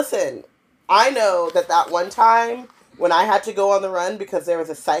mean, listen, I know that one time when I had to go on the run because there was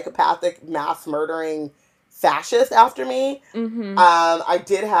a psychopathic mass murdering fascist after me, I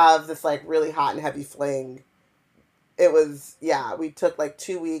did have this like really hot and heavy fling. It was, we took like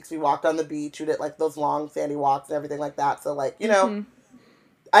 2 weeks. We walked on the beach. We did like those long sandy walks and everything like that. So like, you know,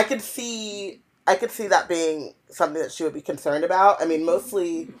 I could see that being something that she would be concerned about. I mean,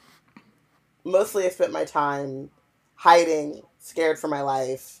 mostly I spent my time hiding, scared for my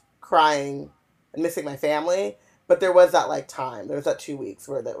life, crying, and missing my family. But there was that like time. There was that 2 weeks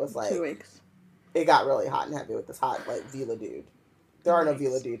where that was like 2 weeks. It got really hot and heavy with this hot like Veela dude. There are no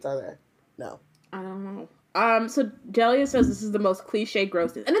Veela dudes, are there? No. I don't know. So Delia says this is the most cliche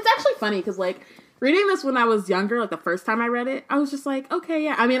gross. And it's actually funny because, like, reading this when I was younger, like, the first time I read it, I was just like, okay,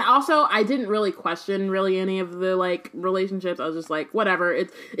 yeah. I mean, also, I didn't really question really any of the, like, relationships. I was just like, whatever.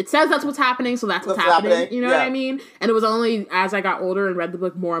 It says that's what's happening, so that's what's happening. You know what I mean? And it was only as I got older and read the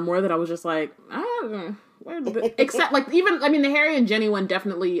book more and more that I was just like, I don't know. Except, like, even, I mean, the Harry and Ginny one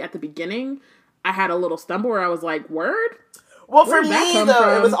definitely, at the beginning, I had a little stumble where I was like, word? Well, for me,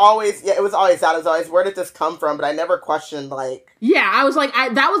 though, it was always that. It was always, where did this come from? But I never questioned, like... Yeah, I was like,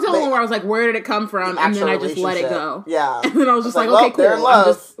 that was the only one where I was like, where did it come from? And then I just let it go. Yeah. And then I was just like, okay, cool. They're in love.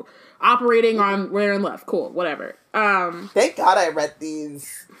 I'm just operating on where in love. Cool, whatever. Thank God I read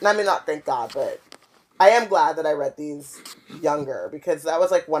these... I mean, not thank God, but I am glad that I read these younger. Because that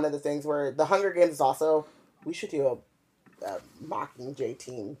was, like, one of the things where... The Hunger Games is also... We should do a Mockingjay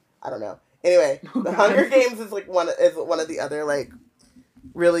team. I don't know. Anyway, The Hunger Games is like one of the other like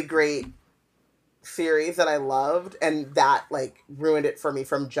really great series that I loved, and that like ruined it for me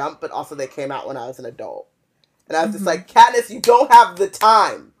from jump. But also they came out when I was an adult, and I was just like, Katniss, you don't have the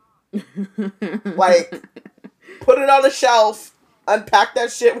time. Like, put it on the shelf, unpack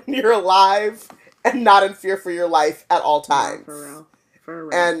that shit when you're alive, and not in fear for your life at all times. Yeah, for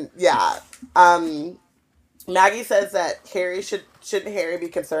real. And yeah, Maggie says that shouldn't Harry be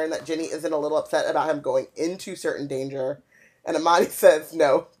concerned that Ginny isn't a little upset about him going into certain danger? And Amani says,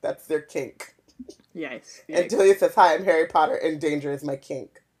 no, that's their kink. Yes. And Delia says, hi, I'm Harry Potter, and danger is my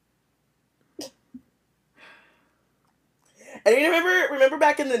kink. And you remember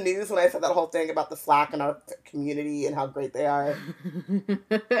back in the news when I said that whole thing about the Slack and our community and how great they are?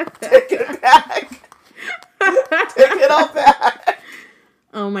 Take it back. Take it all back.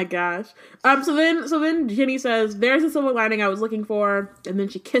 Oh my gosh. So then Ginny says, there's a silver lining I was looking for. And then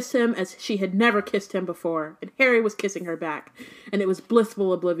she kissed him as she had never kissed him before. And Harry was kissing her back. And it was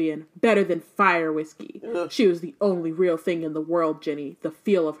blissful oblivion, better than fire whiskey. Ugh. She was the only real thing in the world, Ginny. The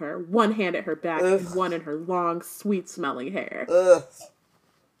feel of her. One hand at her back and one in her long, sweet-smelling hair. Ugh.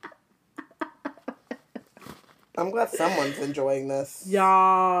 I'm glad someone's enjoying this.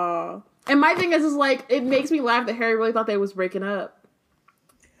 Yeah. And my thing is like, it makes me laugh that Harry really thought they was breaking up.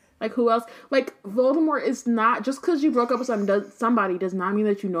 Like, who else? Like, Voldemort is not... Just because you broke up with somebody does not mean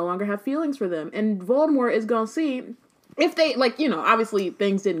that you no longer have feelings for them. And Voldemort is going to see... If they... Like, you know, obviously,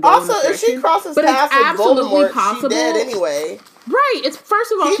 things didn't go also, if she crosses paths with Voldemort, she's dead anyway. Right. It's...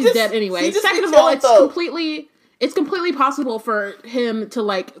 First of all, she's dead anyway. Second of all, it's completely... It's completely possible for him to,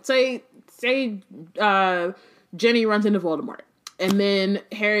 like... Say Ginny runs into Voldemort. And then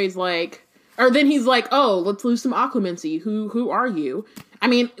Harry's like... Or then he's like, oh, let's lose some occlumency. Who are you? I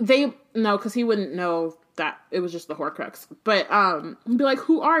mean, no, because he wouldn't know that it was just the Horcrux. But, he'd be like,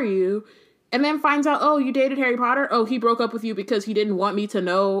 who are you? And then finds out, oh, you dated Harry Potter? Oh, he broke up with you because he didn't want me to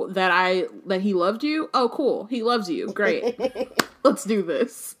know that he loved you? Oh, cool. He loves you. Great. Let's do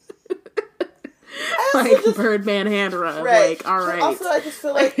this. Like, Birdman hand rub. Right. Like, all right. Also, I just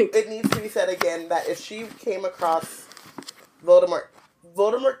feel like it needs to be said again that if she came across Voldemort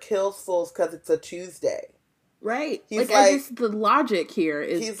kills fools because it's a Tuesday. Right. He's like the logic here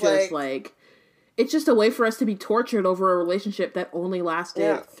is just like it's just a way for us to be tortured over a relationship that only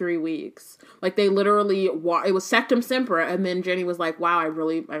lasted 3 weeks. Like, they literally, it was Sectum Sempra, and then Jenny was like, wow, I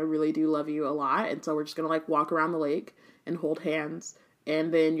really do love you a lot, and so we're just gonna, like, walk around the lake and hold hands,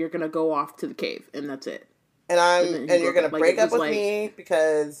 and then you're gonna go off to the cave, and that's it. And you're gonna break up with me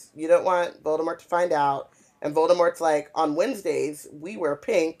because you don't want Voldemort to find out. And Voldemort's like, on Wednesdays, we wear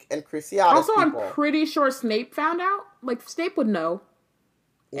pink and Cruciatus also, people. I'm pretty sure Snape found out. Like, Snape would know.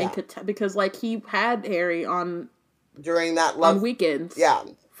 Yeah. And could because, like, he had Harry on... during that on weekends. Yeah.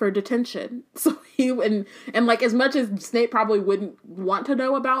 For detention. So he... And like, as much as Snape probably wouldn't want to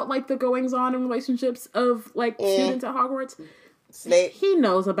know about, like, the goings-on in relationships of, like, students at Hogwarts... Snape. He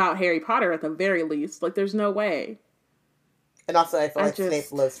knows about Harry Potter at the very least. Like, there's no way. And also, I feel like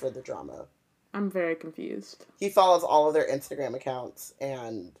Snape lives for the drama. I'm very confused. He follows all of their Instagram accounts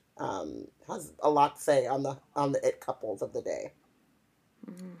and has a lot to say on the it couples of the day.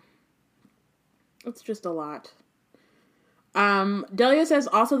 It's just a lot. Delia says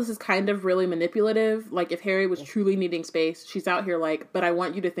also this is kind of really manipulative. Like, if Harry was truly needing space, she's out here like, but I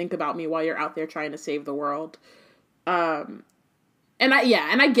want you to think about me while you're out there trying to save the world. And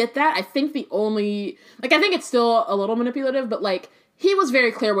I get that. I think I think it's still a little manipulative, but like, he was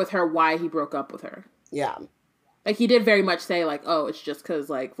very clear with her why he broke up with her. Yeah. Like, he did very much say, like, oh, it's just because,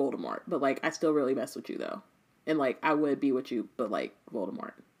 like, Voldemort. But, like, I still really mess with you, though. And, like, I would be with you, but, like,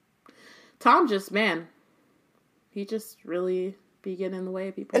 Voldemort. Tom just, man, he just really be getting in the way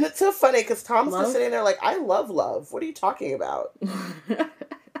of people. And it's so funny, because Tom's just sitting there like, I love Love. What are you talking about?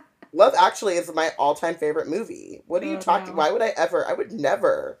 Love actually is my all-time favorite movie. What are you talking... Why would I would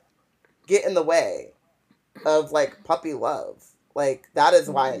never get in the way of, like, puppy love. Like, that is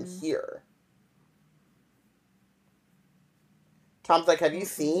why I'm here. Tom's like, have you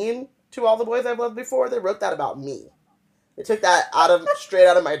seen To All the Boys I've Loved Before? They wrote that about me. They took that straight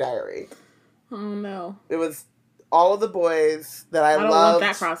out of my diary. Oh, no. It was all of the boys that I loved. Want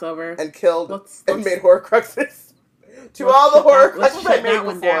that crossover. And killed and made Horcruxes. To all the Horcruxes I made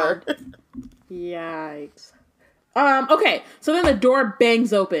before. Yikes. Okay, so then the door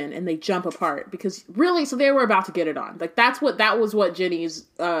bangs open and they jump apart because really, so they were about to get it on. Like, that was what Ginny's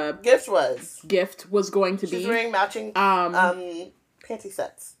gift was going to be. She's wearing matching panty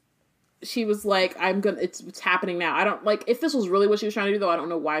sets. She was like, it's happening now. I don't, like, if this was really what she was trying to do, though, I don't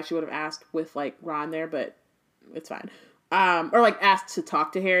know why she would have asked with, like, Ron there, but it's fine. Or, like, asked to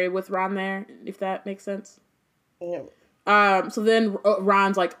talk to Harry with Ron there, if that makes sense. Yeah. So then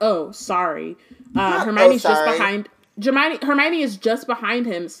Ron's like, oh, sorry. Hermione's just behind... Hermione is just behind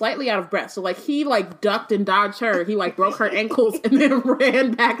him, slightly out of breath. So, like, he, like, ducked and dodged her. He, like, broke her ankles and then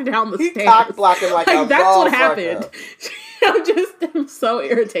ran back down the stairs. He cock-blocking like a that's what happened. I'm so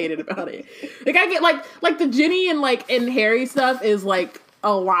irritated about it. Like, I get, like the Ginny and Harry stuff is, like,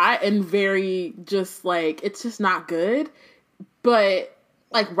 a lot and very just, like, it's just not good. But,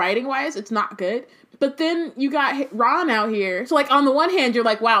 like, writing-wise, it's not good. But then you got Ron out here. So, like, on the one hand, you're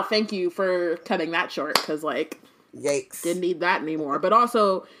like, wow, thank you for cutting that short. Because, like, yikes. Didn't need that anymore. But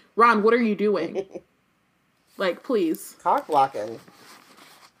also, Ron, what are you doing? Like, please. Cock blocking.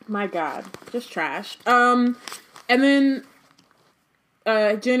 My God. Just trash. And then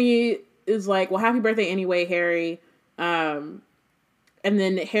Ginny is like, well, happy birthday anyway, Harry. And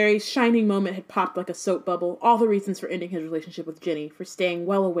then Harry's shining moment had popped like a soap bubble. All the reasons for ending his relationship with Ginny, for staying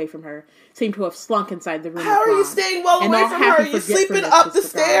well away from her, seemed to have slunk inside the room. How are you staying well away from her? You're sleeping up the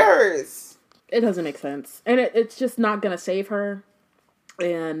stairs. It doesn't make sense. And it's just not going to save her.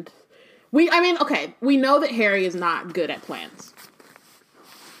 And we know that Harry is not good at plans.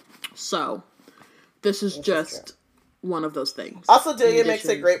 So, this is just one of those things. Also, Delia makes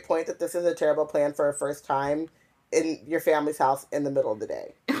a great point that this is a terrible plan for a first time in your family's house in the middle of the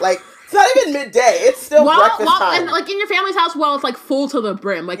day. Like, it's not even midday. It's still breakfast time. And, like, in your family's house, it's, like, full to the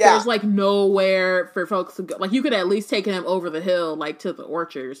brim. Like, there's, like, nowhere for folks to go. Like, you could at least take him over the hill, like, to the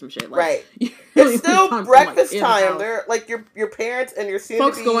orchard or some shit. Like, right. It's still breakfast time. They're, like, your parents and your soon-to-be...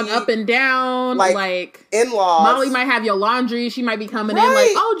 folks going up and down. Like in-laws. Molly might have your laundry. She might be coming in like,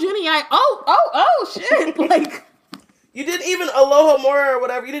 oh, Ginny, oh, shit. Like... You didn't even Alohomora or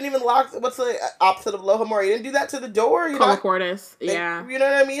whatever. You didn't even lock... What's the opposite of Alohomora? You didn't do that to the door? Colloquartus, yeah. You know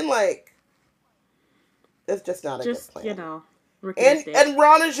what I mean? Like, it's just not a good plan. You know. And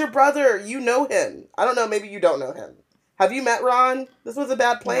Ron is your brother. You know him. I don't know. Maybe you don't know him. Have you met Ron? This was a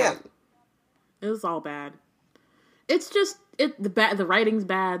bad plan. Yeah. It was all bad. It's just... The writing's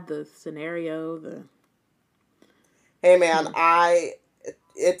bad. The scenario, Hey, man.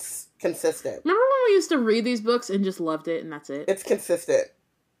 It's consistent. Remember when we used to read these books and just loved it and that's it? It's consistent.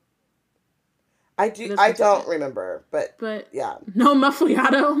 I don't remember, but yeah. No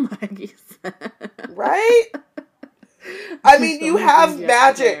muffliato, Maggie said. Right? I mean, you have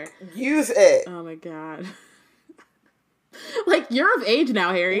magic. Use it. Oh my god. Like, you're of age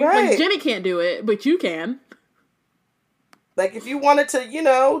now, Harry. Right. Like, Jenny can't do it, but you can. Like, if you wanted to,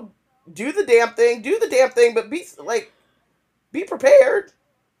 do the damn thing, but be prepared.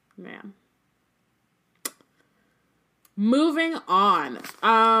 Man. Moving on.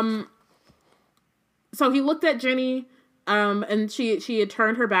 So he looked at Jenny, and she had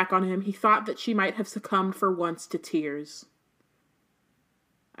turned her back on him. He thought that she might have succumbed for once to tears.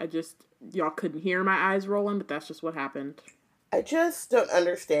 Y'all couldn't hear my eyes rolling, but that's just what happened. I just don't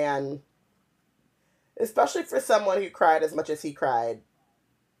understand, especially for someone who cried as much as he cried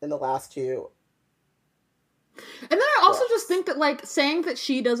in the last two. And then I also just think that, like, saying that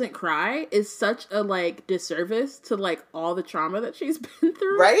she doesn't cry is such a, like, disservice to, like, all the trauma that she's been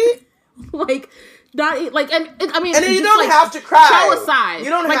through. Right? Like, not, like, I mean, and you don't have to cry. Chill aside. You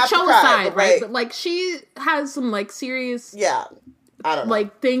don't like, have to cry. Aside, right? But, like, she has some, like, serious... Yeah. I don't know.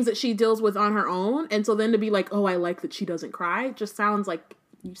 Like, things that she deals with on her own. And so then to be like, oh, I like that she doesn't cry, just sounds like,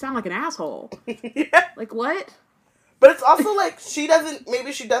 you sound like an asshole. Yeah. Like, what? But it's also like,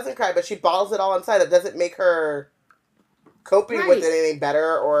 maybe she doesn't cry, but she bottles it all inside. It doesn't make her coping with it any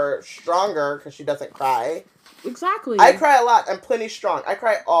better or stronger because she doesn't cry. Exactly. I cry a lot. I'm plenty strong. I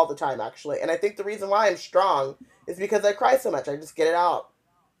cry all the time, actually. And I think the reason why I'm strong is because I cry so much. I just get it out.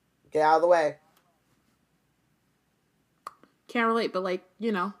 Get out of the way. Can't relate, but, like,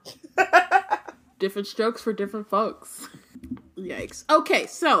 different strokes for different folks. Yikes. Okay,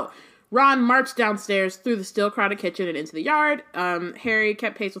 so Ron marched downstairs through the still crowded kitchen and into the yard. Harry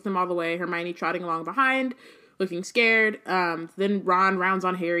kept pace with him all the way, Hermione trotting along behind, looking scared. Then Ron rounds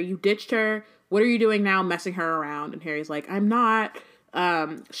on Harry. You ditched her. What are you doing now, messing her around? And Harry's like, I'm not.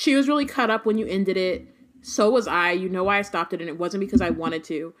 She was really cut up when you ended it. So was I. You know why I stopped it, and it wasn't because I wanted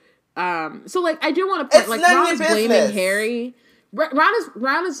to. So, like, I do want to point, like, Ron is blaming Harry.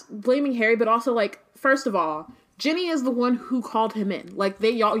 Ron is blaming Harry, but also, like, first of all, Ginny is the one who called him in. Like,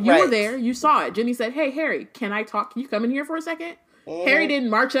 you were there, you saw it. Ginny said, hey, Harry, can I talk? Can you come in here for a second? Mm. Harry didn't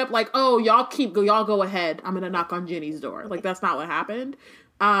march up like, oh, y'all go ahead. I'm gonna knock on Ginny's door. Like, that's not what happened.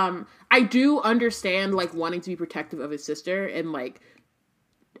 I do understand, like, wanting to be protective of his sister, and, like,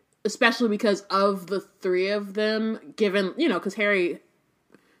 especially because of the three of them, given, because Harry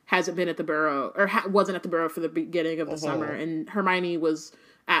hasn't been at the Burrow, or wasn't at the Burrow for the beginning of the summer, and Hermione was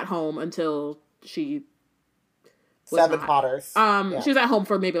at home until she was Seven Potters. She was at home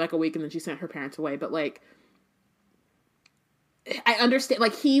for maybe, like, a week, and then she sent her parents away, but, like, I understand,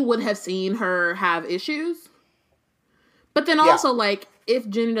 like, he would have seen her have issues, but then also, like, if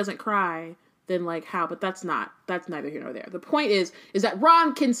Ginny doesn't cry, then, like, how? But that's neither here nor there. The point is that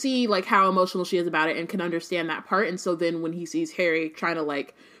Ron can see, like, how emotional she is about it and can understand that part, and so then when he sees Harry trying to,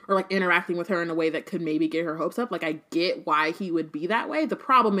 like, or, like, interacting with her in a way that could maybe get her hopes up, like, I get why he would be that way. The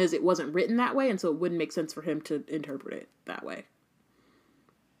problem is it wasn't written that way, and so it wouldn't make sense for him to interpret it that way.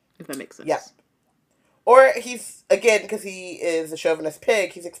 If that makes sense. Yeah. Or he's, again, because he is a chauvinist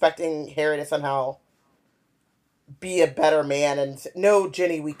pig, he's expecting Harry to somehow be a better man and say, no,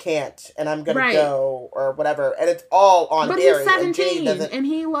 Ginny, we can't, and I'm gonna go, or whatever, and it's all on Harry. But he's 17, and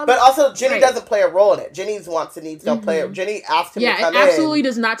he loves... But also, Ginny doesn't play a role in it. Ginny's wants and needs don't play it. Ginny asked him to come in. Yeah, it absolutely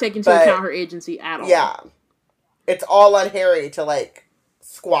does not take into account her agency at all. Yeah. It's all on Harry to, like,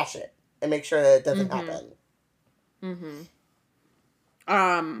 squash it and make sure that it doesn't happen.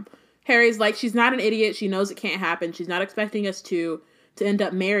 Harry's like, she's not an idiot. She knows it can't happen. She's not expecting us to end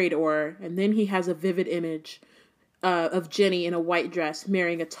up married, and then he has a vivid image of Ginny in a white dress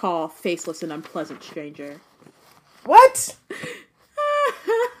marrying a tall, faceless, and unpleasant stranger. What?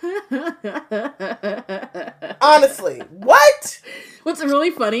 Honestly, what? What's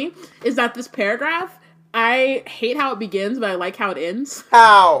really funny is that this paragraph, I hate how it begins, but I like how it ends.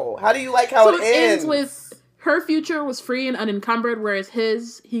 How? How do you like how it ends? It ends with, her future was free and unencumbered, whereas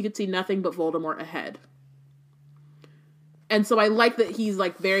he could see nothing but Voldemort ahead. And so I like that he's,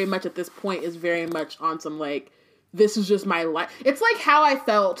 like, very much at this point is very much on some, like, this is just my life. It's like how I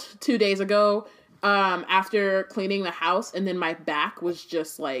felt 2 days ago after cleaning the house, and then my back was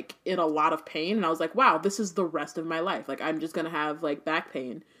just, like, in a lot of pain, and I was like, wow, this is the rest of my life. Like, I'm just gonna have, like, back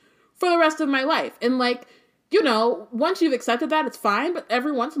pain for the rest of my life. And, like, once you've accepted that, it's fine, but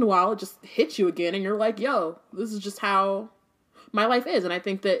every once in a while, it just hits you again, and you're like, yo, this is just how my life is. And I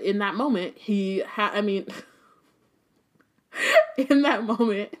think that in that moment, in that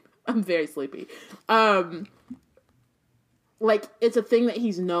moment, I'm very sleepy. Like, it's a thing that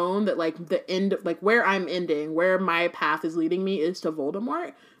he's known that, like, the end, like, where I'm ending, where my path is leading me is to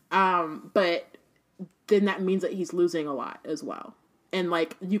Voldemort. But then that means that he's losing a lot as well. And,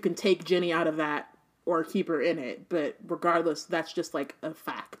 like, you can take Ginny out of that or keep her in it. But regardless, that's just like a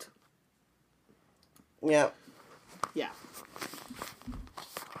fact. Yeah. Yeah.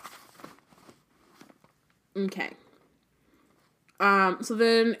 Okay. So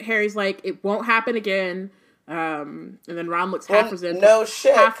then Harry's like, it won't happen again. And then Ron looks half resentful. No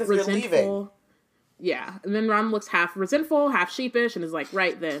shit, because you're leaving. Yeah. And then Ron looks half resentful, half sheepish, and is like,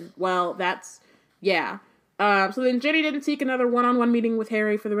 right then. Well, that's, yeah. So then Ginny didn't seek another one-on-one meeting with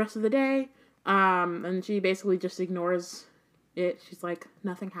Harry for the rest of the day. And she basically just ignores it. She's like,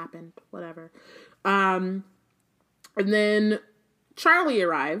 nothing happened. Whatever. And then Charlie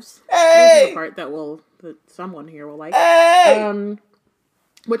arrives. Hey! This is the part that someone here will like. Hey!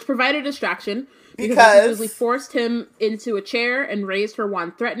 Which provided a distraction because Mrs. Weasley forced him into a chair and raised her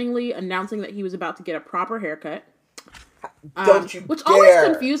wand threateningly, announcing that he was about to get a proper haircut. Don't you Which dare.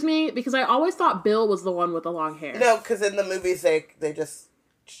 Always confused me because I always thought Bill was the one with the long hair. No, because in the movies they just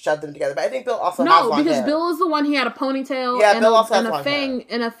shoved them together. But I think Bill also has long hair. No, because Bill is the one, he had a ponytail Bill also has long hair.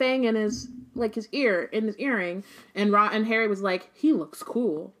 And a fang in his earring, and Harry was like, he looks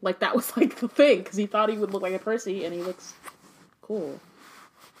cool. Like, that was like the thing, because he thought he would look like a Percy, and he looks cool.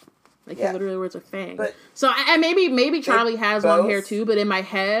 Like, he literally wears a fang. But so, and maybe Charlie has long hair too, but in my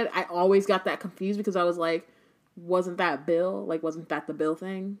head, I always got that confused because I was like, wasn't that Bill? Like, wasn't that the Bill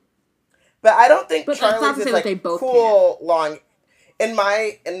thing? But I don't think Charlie's is, like, they both cool long... In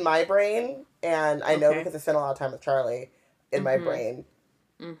my brain, and I know because I spent a lot of time with Charlie in my brain,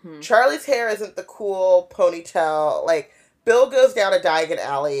 Charlie's hair isn't the cool ponytail. Like, Bill goes down a Diagon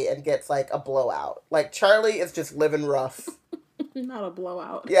Alley and gets, like, a blowout. Like, Charlie is just living rough. Not a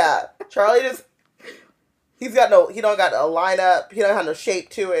blowout. Yeah. Charlie just... he don't got a lineup. He don't have no shape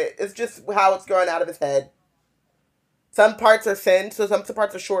to it. It's just how it's growing out of his head. Some parts are singed, so some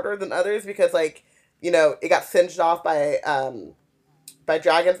parts are shorter than others because, like, you know, it got singed off by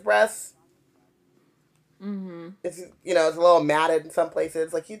Dragon's Breath. It's, you know, it's a little matted in some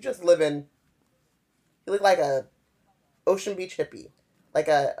places. Like, he's just living... He looked like a Ocean Beach hippie. Like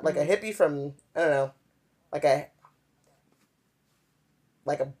a hippie from, I don't know, like a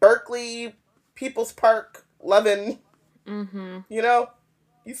Berkeley People's Park loving, you know?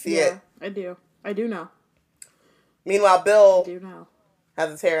 You see it. I do know. Meanwhile, Bill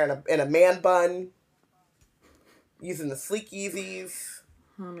has his hair in a man bun, using the Sleek Yeezys.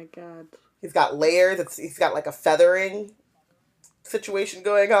 Oh my god. He's got layers. He's got like a feathering situation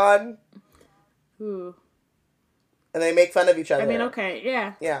going on. Ooh. And they make fun of each other. I mean, okay,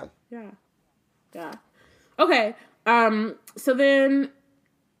 yeah. Yeah. Yeah. Okay. So then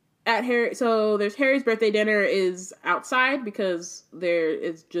there's Harry's birthday dinner is outside because there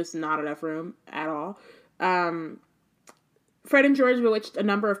is just not enough room at all. Fred and George bewitched a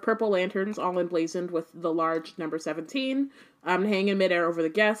number of purple lanterns, all emblazoned with the large number 17, hanging in midair over the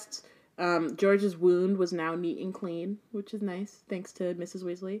guests. George's wound was now neat and clean, which is nice, thanks to Mrs.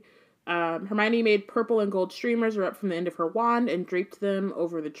 Weasley. Hermione made purple and gold streamers up from the end of her wand and draped them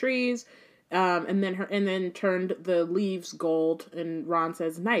over the trees, and then turned the leaves gold. And Ron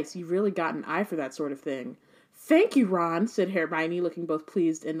says, "Nice, you really got an eye for that sort of thing." "Thank you, Ron," said Hermione, looking both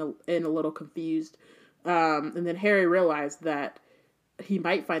pleased and a little confused. And then Harry realized that he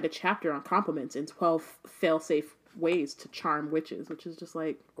might find a chapter on compliments in 12 fail-safe ways to charm witches, which is just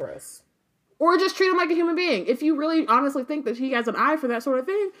like... gross. Or just treat him like a human being. If you really honestly think that he has an eye for that sort of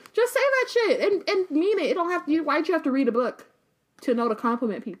thing, just say that shit and mean it. It don't have to... Why'd you have to read a book to know to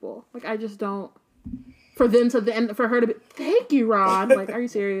compliment people? Like, I just don't... For them to then... For her to be... Thank you, Ron. Like, are you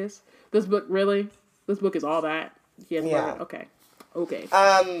serious? This book, really? This book is all that? He has Okay.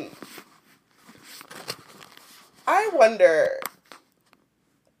 I wonder,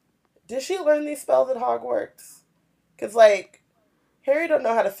 did she learn these spells at Hogwarts? Because, like, Harry don't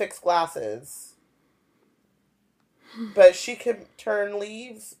know how to fix glasses. But she can turn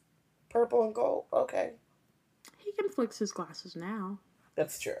leaves purple and gold. Okay. He can fix his glasses now.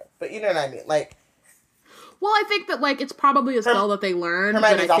 That's true. But you know what I mean? Like... Well, I think that, like, it's probably a spell that they learned.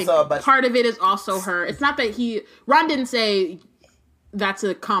 Hermione's but I think also a part of it is also her. It's not that Ron didn't say... That's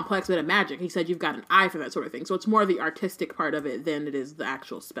a complex bit of magic. He said you've got an eye for that sort of thing. So it's more the artistic part of it than it is the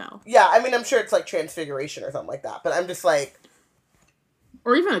actual spell. Yeah, I mean, I'm sure it's like transfiguration or something like that. But I'm just like...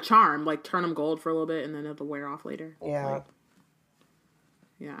 Or even a charm, like turn them gold for a little bit and then it'll wear off later. Yeah.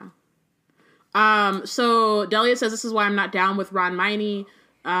 Like, so Delia says this is why I'm not down with Ron Hermione.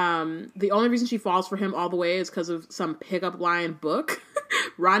 The only reason she falls for him all the way is because of some pickup line book.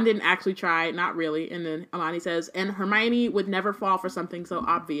 Ron didn't actually try, not really. And then Amani says, and Hermione would never fall for something so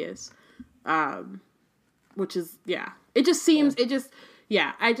obvious. Which is, it just seems,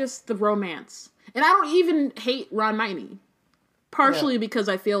 the romance. And I don't even hate Ron Hermione. Partially because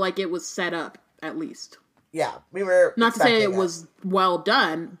I feel like it was set up at least. Yeah, we were not to say it was well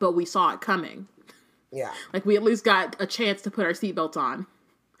done, but we saw it coming. Yeah. Like, we at least got a chance to put our seatbelts on.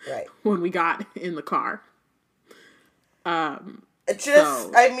 Right. When we got in the car. Again.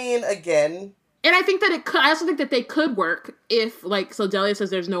 And I think that I also think that they could work if, like, so Delia says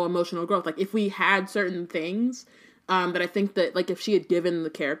there's no emotional growth. Like, if we had certain things, that I think that, like, if she had given the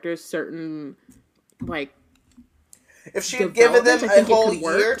characters certain, like, if she had given them a whole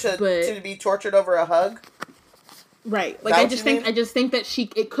year to be tortured over a hug. Right. Like, I just think that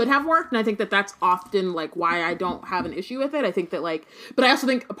it could have worked, and I think that that's often, like, why I don't have an issue with it. I think that, like, but I also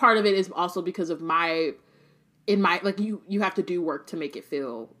think a part of it is also because of like, you have to do work to make it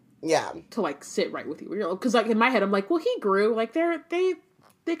feel, to, like, sit right with you. Because, like, in my head, I'm like, well, he grew. Like, they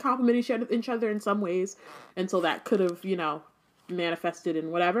complement each other in some ways, and so that could have, manifested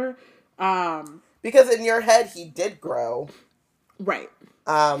in whatever. Because in your head, he did grow. Right.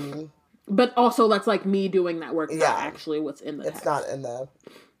 But also, that's, like, me doing that work, not actually what's in the text. It's not in the...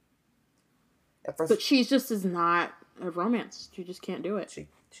 But she just is not a romance. She just can't do it. She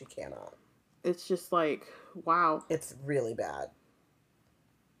cannot. It's just, like, wow. It's really bad.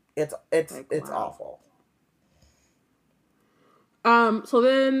 It's awful. So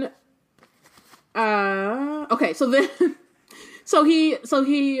then... Okay, so then... So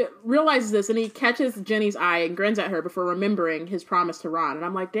he realizes this, and he catches Jenny's eye and grins at her before remembering his promise to Ron. And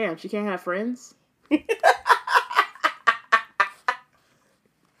I'm like, damn, she can't have friends?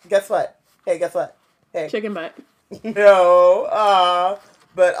 Guess what? Hey, guess what? Hey. Chicken butt. No,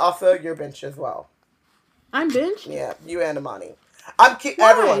 but also you're benched as well. I'm benched? Yeah, you and Amani.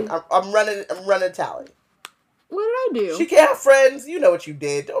 Everyone. I'm running tally. What did I do? She can't have friends. You know what you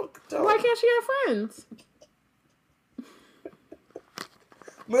did. Don't. Why can't she have friends?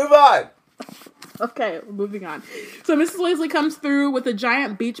 Move on. Okay, moving on. So Mrs. Weasley comes through with a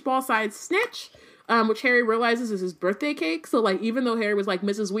giant beach ball-sized snitch, which Harry realizes is his birthday cake. So, like, even though Harry was like,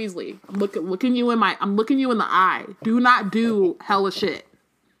 Mrs. Weasley, I'm looking you in the eye. Do not do hella shit.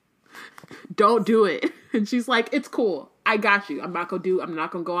 Don't do it. And she's like, it's cool. I got you. I'm not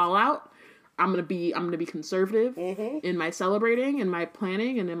gonna go all out. I'm gonna be conservative in my celebrating and my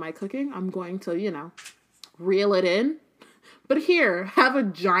planning and in my cooking. I'm going to, reel it in. But here, have a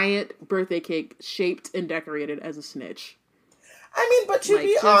giant birthday cake shaped and decorated as a snitch. I mean, but to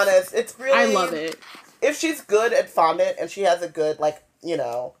be honest, it's really... I love it. If she's good at fondant and she has a good,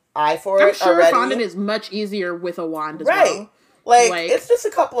 eye for it I'm sure already, fondant is much easier with a wand as well. Like, it's just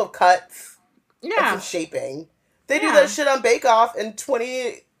a couple of cuts. Yeah. And some shaping. They do that shit on Bake Off in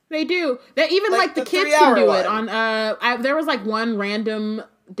 20... They do. They even, the kids can do it. On there was, one random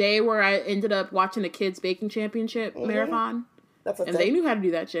day where I ended up watching a kids baking championship marathon. And they knew how to do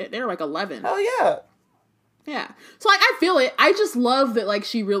that shit. They were 11. Oh, yeah. Yeah. So, I feel it. I just love that,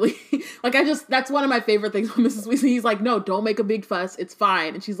 she really... that's one of my favorite things with Mrs. Weasley. He's like, no, don't make a big fuss. It's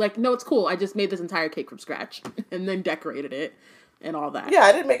fine. And she's like, no, it's cool. I just made this entire cake from scratch. And then decorated it. And all that. Yeah,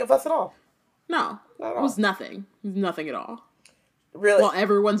 I didn't make a fuss at all. No. Not at all. It was nothing. Nothing at all. Really? While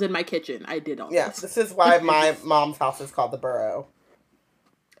everyone's in my kitchen, I did all this. Yeah, this is why my mom's house is called the Burrow.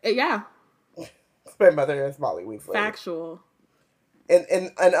 Yeah. My mother is Molly Weasley. Factual. In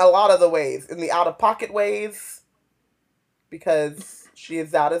a lot of the ways. In the out-of-pocket ways, because she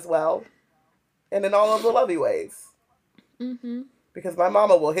is out as well. And in all of the lovey ways. Mm-hmm. Because my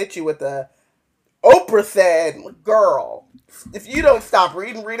mama will hit you with the, Oprah said, girl, if you don't stop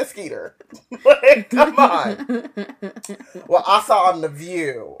reading Rita Skeeter. Come on. Well, I saw on The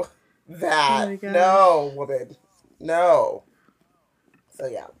View that, no, woman, no. So,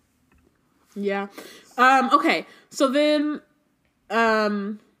 yeah. Yeah. Okay, so then...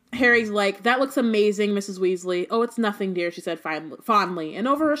 Harry's like, that looks amazing, Mrs. Weasley. Oh, it's nothing, dear, she said fondly. And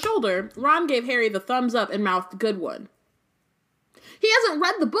over her shoulder, Ron gave Harry the thumbs up and mouthed, good one. He hasn't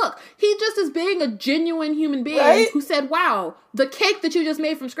read the book. He just is being a genuine human being who said, wow, the cake that you just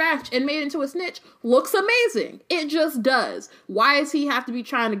made from scratch and made into a snitch looks amazing. It just does. Why does he have to be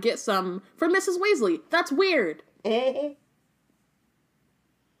trying to get some from Mrs. Weasley? That's weird. Mm-hmm.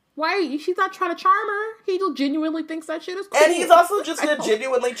 Why? She's not trying to charm her. He genuinely thinks that shit is cool. And he's also just a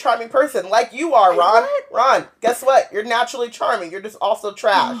genuinely charming person, like you are, Ron. Ron, guess what? You're naturally charming. You're just also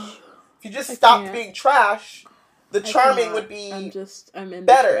trash. If you just stopped being trash, the charming would be I'm in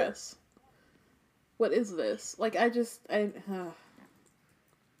better. Distress. What is this? It's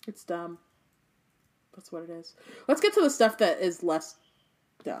dumb. That's what it is. Let's get to the stuff that is less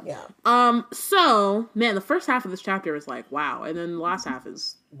dumb. Yeah. So, man, the first half of this chapter is wow, and then the last half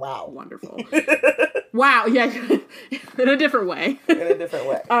is wonderful. Wow, yeah, in a different way.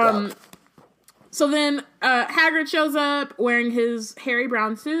 So then Hagrid shows up wearing his Harry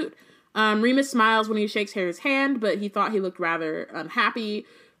Brown suit. Remus smiles when he shakes Harry's hand, but he thought he looked rather unhappy,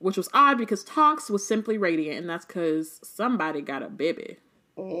 which was odd because Tonks was simply radiant, and that's because somebody got a baby.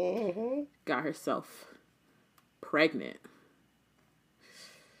 Mm-hmm. Got herself pregnant.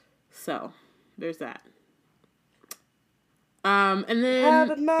 So, there's that. And then...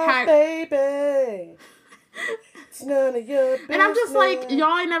 Having my baby. It's none of your business. And I'm just like,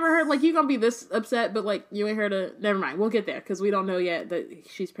 y'all ain't never heard, like, you gonna be this upset, but, like, you ain't heard of... Never mind, we'll get there, because we don't know yet that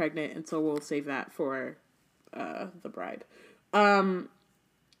she's pregnant, and so we'll save that for, the bride.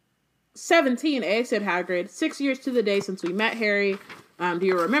 17, said Hagrid. 6 years to the day since we met Harry. Do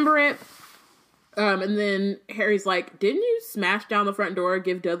you remember it? And then Harry's like, didn't you smash down the front door,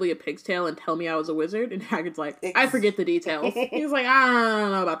 give Dudley a pig's tail, and tell me I was a wizard? And Hagrid's like, I forget the details. He's like, I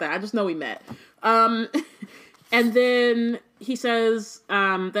don't know about that. I just know we met. And then he says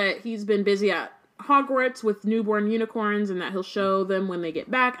that he's been busy at Hogwarts with newborn unicorns and that he'll show them when they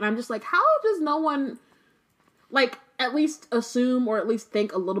get back. And I'm just like, how does no one, like, at least assume or at least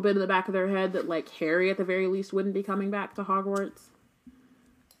think a little bit in the back of their head that, like, Harry at the very least wouldn't be coming back to Hogwarts?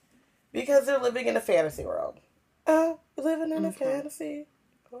 Because they're living in a fantasy world. Oh, you're living in a fantasy.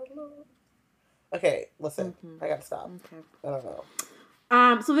 Oh, no. Okay, listen. I gotta stop. Okay. I don't know.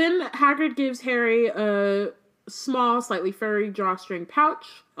 So then Hagrid gives Harry a small, slightly furry drawstring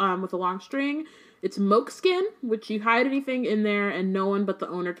pouch with a long string. It's Mokeskin, which you hide anything in there and no one but the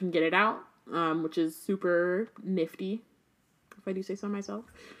owner can get it out, which is super nifty, if I do say so myself.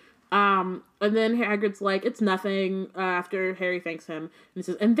 And then Hagrid's like, it's nothing, after Harry thanks him. And he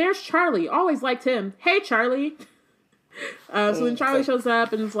says, and there's Charlie. Always liked him. Hey, Charlie. So then Charlie shows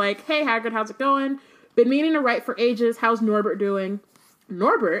up and is like, hey, Hagrid, how's it going? Been meaning to write for ages. How's Norbert doing?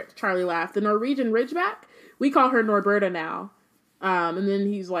 Norbert? Charlie laughed. The Norwegian Ridgeback? We call her Norberta now. And then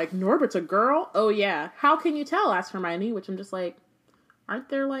he's like, Norbert's a girl? Oh, yeah. How can you tell? Asked Hermione, which I'm just like, aren't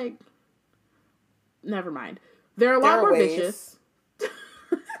there, like... Never mind. They're a lot more vicious.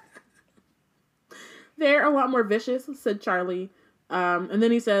 They're a lot more vicious, said Charlie. And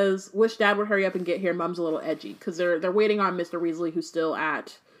then he says, wish Dad would hurry up and get here. Mom's a little edgy. Because they're waiting on Mr. Weasley, who's still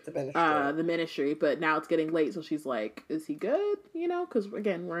at the ministry. But now it's getting late, so she's like, is he good? You know? Because,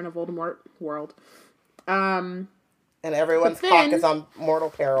 again, we're in a Voldemort world. And everyone's clock is on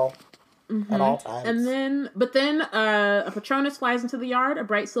mortal peril at all times. But then a Patronus flies into the yard, a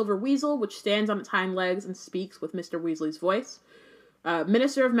bright silver weasel, which stands on its hind legs and speaks with Mr. Weasley's voice.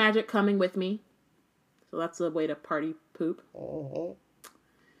 Minister of Magic coming with me. So that's a way to party poop.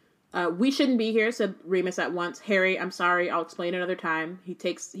 We shouldn't be here, said Remus at once. Harry, I'm sorry, I'll explain another time.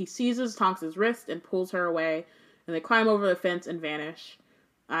 He seizes Tonks' wrist and pulls her away, and they climb over the fence and vanish.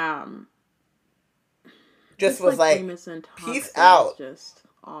 Just was like peace out. Just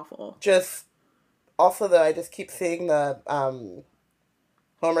awful. Just, also though, I just keep seeing the,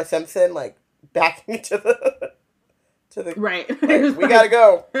 Homer Simpson, like, backing to the right. Like, we gotta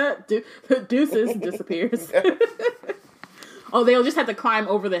go. Deuces disappears. Oh, they'll just have to climb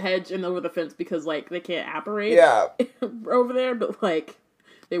over the hedge and over the fence because, like, they can't apparate over there, but, like,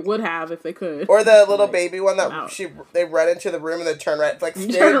 they would have if they could. Or the little baby one that they run into the room and then turn right, like,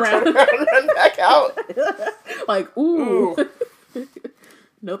 turn around and run back out. Like, ooh.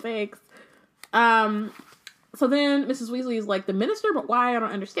 No thanks. So then Mrs. Weasley is like, the minister, but why? I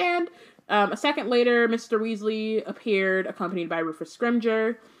don't understand. A second later, Mr. Weasley appeared, accompanied by Rufus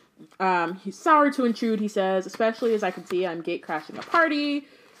Scrimgeour. He's sorry to intrude, he says, especially as I can see I'm gate crashing a party.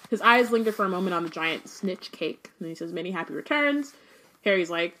 His eyes linger for a moment on the giant snitch cake. And then he says, many happy returns. Harry's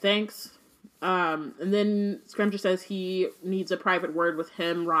like, thanks. And then Scrimgeour says he needs a private word with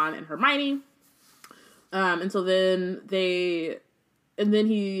him, Ron, and Hermione. And so then they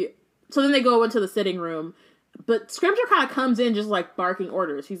go into the sitting room. But Scrimgeour kind of comes in just, like, barking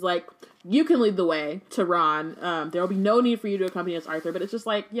orders. He's like, you can lead the way to Ron. There will be no need for you to accompany us, Arthur. But it's just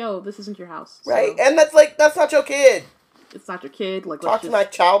like, yo, this isn't your house. Right. So. And that's not your kid. It's not your kid. Like, talk to my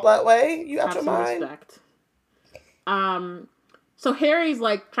child that way. You have to mind. Respect. So Harry's,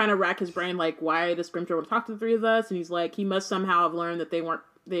 like, trying to rack his brain, like, why does Scrimgeour want to talk to the three of us? And he's like, he must somehow have learned that they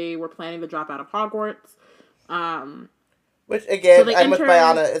were planning to drop out of Hogwarts. Which, again, I'm with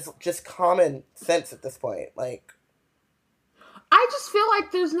Bayana, is just common sense at this point. Like, I just feel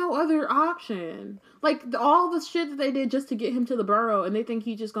like there's no other option. Like, all the shit that they did just to get him to the Burrow, and they think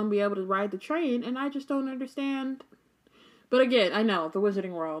he's just gonna be able to ride the train, and I just don't understand. But again, I know, the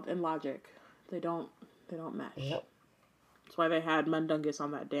Wizarding World and logic, they don't mesh. Yep. That's why they had Mundungus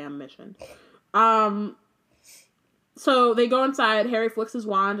on that damn mission. So they go inside, Harry flicks his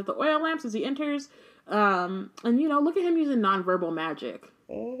wand at the oil lamps as he enters, and, you know, look at him using nonverbal magic.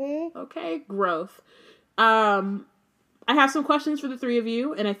 Okay, growth. I have some questions for the three of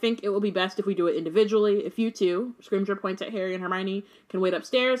you, and I think it will be best if we do it individually. If you two, Scrimgeour points at Harry and Hermione, can wait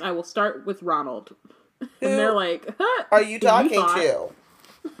upstairs, I will start with Ronald. And they're like, are you talking to?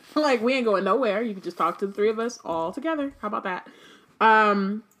 Like, we ain't going nowhere. You can just talk to the three of us all together. How about that?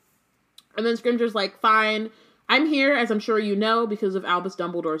 And then Scrimgeour's like, fine. I'm here, as I'm sure you know, because of Albus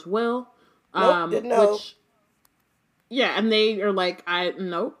Dumbledore's will. Didn't know. Yeah, and they are like,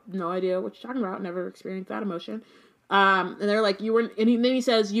 no idea what you're talking about. Never experienced that emotion. And they're like, then he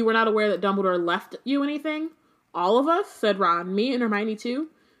says, you were not aware that Dumbledore left you anything? All of us, said Ron. Me and Hermione too.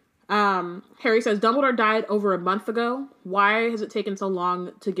 Harry says, Dumbledore died over a month ago. Why has it taken so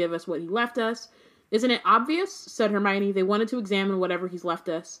long to give us what he left us? Isn't it obvious? Said Hermione. They wanted to examine whatever he's left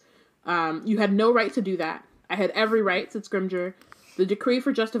us. You had no right to do that. I had every right, said Scrimgeour. The decree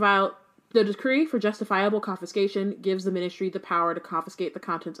for justifiable confiscation gives the Ministry the power to confiscate the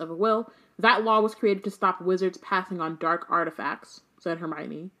contents of a will. That law was created to stop wizards passing on dark artifacts, said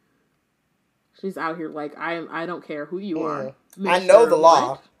Hermione. She's out here like, I don't care who you are. I know the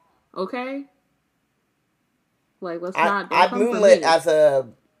law. What? Okay? Like, let's not... I moonlit as a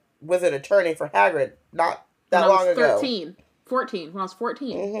wizard attorney for Hagrid not that long ago. 14. When I was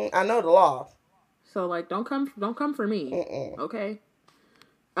 14. Mm-hmm. I know the law. So, like, don't come for me. Okay?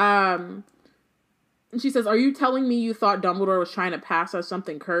 And she says, are you telling me you thought Dumbledore was trying to pass us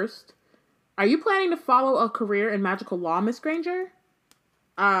something cursed? Are you planning to follow a career in magical law, Miss Granger?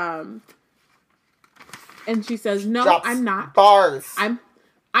 And she says, no, Drops I'm not. Bars.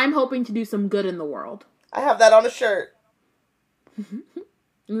 I'm hoping to do some good in the world. I have that on a shirt.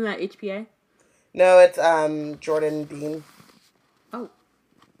 Isn't that HPA? No, it's Jordan Dean. Oh,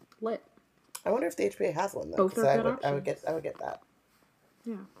 lit. I wonder if the HPA has one though. Both are good I would get that.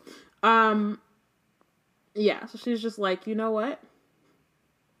 Yeah. Yeah. So she's just like, you know what?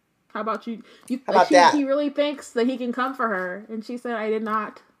 How about you? How about that? He really thinks that he can come for her, and she said, "I did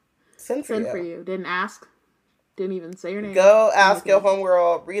not send for you. Didn't ask. Didn't even say your name. Go ask your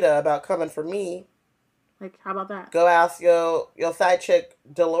homegirl Rita about coming for me. Like, how about that? Go ask your side chick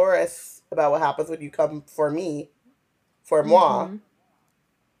Dolores about what happens when you come for me, for moi.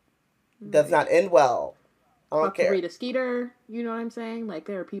 Does not end well. I don't care. To Rita Skeeter, you know what I'm saying? Like,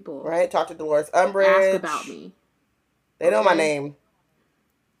 there are people. Right? Talk to Dolores Umbridge. Ask about me. They know my name.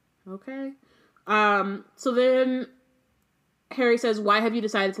 Okay. So then Harry says, why have you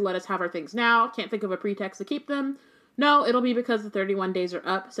decided to let us have our things now? Can't think of a pretext to keep them. No, it'll be because the 31 days are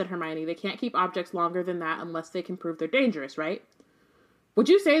up, said Hermione. They can't keep objects longer than that unless they can prove they're dangerous, right? Would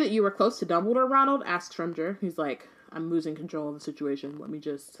you say that you were close to Dumbledore, Ronald? Asked Scrimgeour. He's like, I'm losing control of the situation. Let me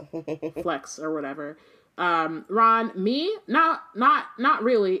just flex or whatever. Ron, me? Not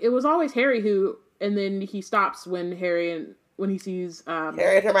really. It was always Harry who, and then he stops when he sees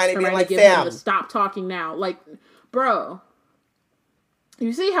Harry and Hermione being like, give Sam, him to stop talking now. Like, bro,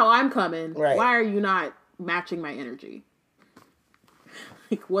 you see how I'm coming. Right. Why are you not matching my energy?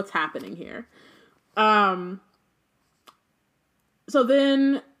 Like, what's happening here? So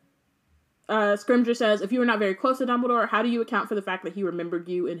then Scrimgeour says, if you were not very close to Dumbledore, how do you account for the fact that he remembered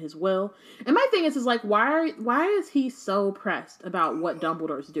you in his will? And my thing is like, why is he so pressed about what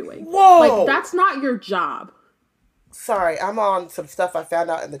Dumbledore's doing? Whoa! Like, that's not your job. Sorry, I'm on some stuff I found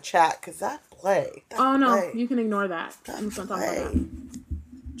out in the chat, because that play. You can ignore that. I'm just gonna talk about that.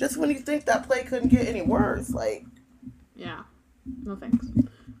 Just when you think that play couldn't get any worse, like. Yeah. No thanks.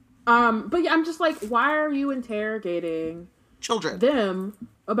 But yeah, I'm just like, why are you interrogating them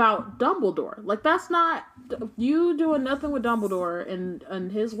about Dumbledore? Like, that's not, you doing nothing with Dumbledore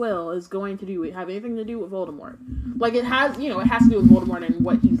and his will is going to have anything to do with Voldemort. Like, it has to do with Voldemort and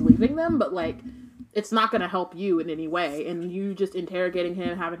what he's leaving them, but like, it's not going to help you in any way. And you just interrogating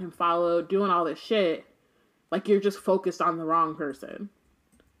him, having him followed, doing all this shit, like, you're just focused on the wrong person.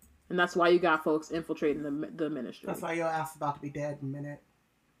 And that's why you got folks infiltrating the Ministry. That's why your ass is about to be dead in a minute.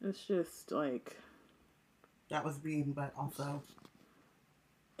 It's just, like... That was mean, but also...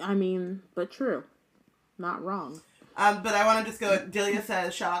 I mean, but true. Not wrong. But I want to just go... Delia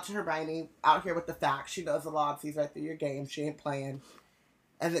says, shout out to Hermione, out here with the facts. She knows the law and sees right through your game. She ain't playing.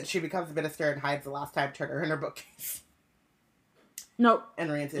 And then she becomes a minister and hides the last time Turner in her bookcase. Nope.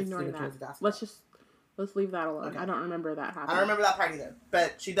 And Rance is ignoring that. Let's leave that alone. Okay. I don't remember that happening. I don't remember that part either.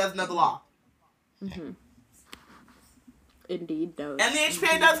 But she does know the law. Mm-hmm. Indeed does. And the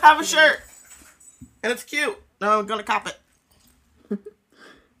HPA does have a shirt. And it's cute. No, I'm gonna cop it.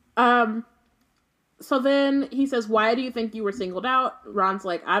 So then he says, why do you think you were singled out? Ron's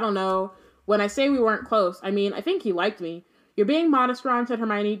like, I don't know. When I say we weren't close, I mean, I think he liked me. You're being modest, Ron, said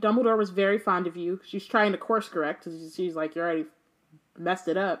Hermione. Dumbledore was very fond of you. She's trying to course correct. She's like, you already messed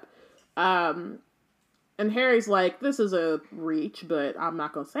it up. And And Harry's like, this is a reach, but I'm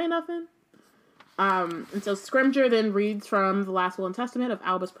not going to say nothing. And so Scrimgeour then reads from the Last Will and Testament of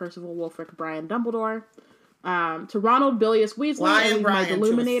Albus Percival Wulfric Brian Dumbledore. To Ronald Bilious Weasley, Lion Brian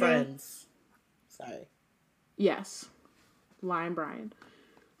to his friends. Sorry. Yes. Lion Brian.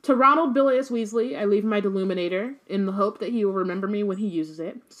 To Ronald Bilious Weasley, I leave my Deluminator in the hope that he will remember me when he uses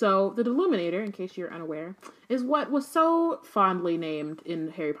it. So, the Deluminator, in case you're unaware, is what was so fondly named in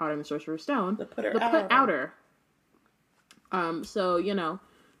Harry Potter and the Sorcerer's Stone, the Put-Outer. So, you know,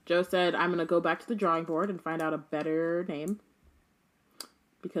 Joe said, I'm going to go back to the drawing board and find out a better name.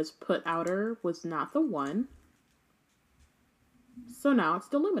 Because Put-Outer was not the one. So now it's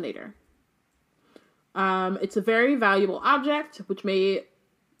Deluminator. It's a very valuable object, which may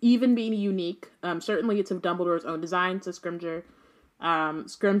even be unique. Certainly it's of Dumbledore's own design, says Scrimgeour.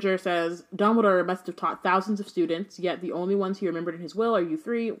 Scrimgeour says, Dumbledore must have taught thousands of students, yet the only ones he remembered in his will are you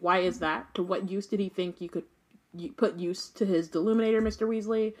three. Why is that? To what use did he think you could put use to his Deluminator, Mr.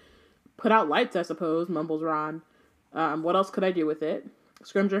 Weasley? Put out lights, I suppose, mumbles Ron. What else could I do with it?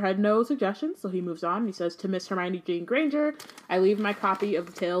 Scrimgeour had no suggestions, so he moves on. He says, to Miss Hermione Jane Granger, I leave my copy of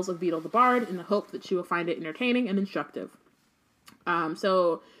the Tales of Beedle the Bard in the hope that she will find it entertaining and instructive.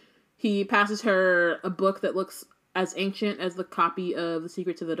 So he passes her a book that looks as ancient as the copy of The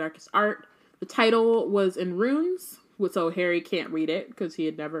Secrets of the Darkest Art. The title was in runes, so Harry can't read it because he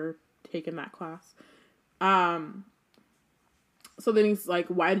had never taken that class. So then he's like,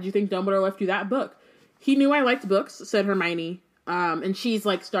 why did you think Dumbledore left you that book? He knew I liked books, said Hermione. And she's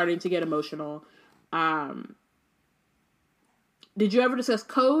like starting to get emotional. Did you ever discuss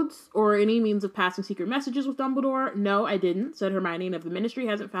codes or any means of passing secret messages with Dumbledore? No, I didn't, said Hermione. And if the Ministry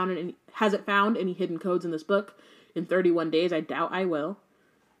hasn't found any hidden codes in this book in 31 days, I doubt I will.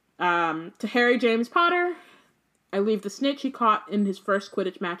 To Harry James Potter, I leave the snitch he caught in his first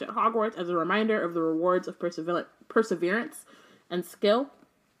Quidditch match at Hogwarts as a reminder of the rewards of perseverance and skill.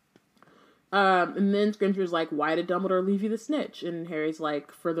 And then Scrimgeour's like, why did Dumbledore leave you the snitch? And Harry's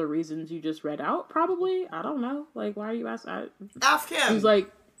like, for the reasons you just read out, probably. I don't know. Like, why are you asking? Ask him. He's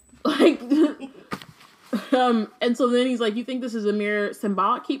like, and so then he's like, you think this is a mere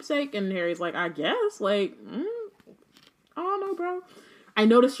symbolic keepsake? And Harry's like, I guess. Like, I don't know, bro. I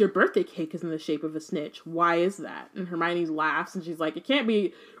noticed your birthday cake is in the shape of a snitch. Why is that? And Hermione laughs and she's like, it can't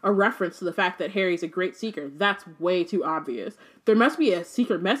be a reference to the fact that Harry's a great seeker. That's way too obvious. There must be a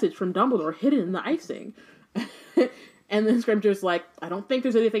secret message from Dumbledore hidden in the icing. And then Scrimgeour's like, I don't think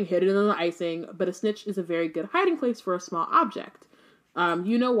there's anything hidden in the icing, but a snitch is a very good hiding place for a small object.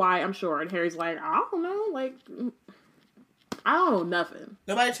 You know why, I'm sure. And Harry's like, I don't know, like, I don't know nothing.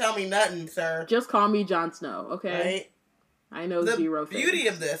 Nobody tell me nothing, sir. Just call me Jon Snow, okay? Right? I know zero things. The beauty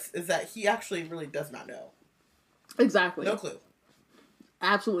of this is that he actually really does not know. Exactly. No clue.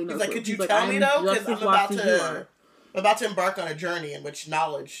 Absolutely no clue. He's like, could you tell me though? Because I'm about to embark on a journey in which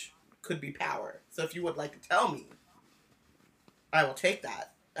knowledge could be power. So if you would like to tell me, I will take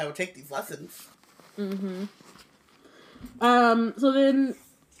that. I will take these lessons. Mm-hmm. So then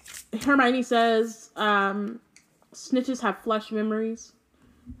Hermione says, snitches have flesh memories.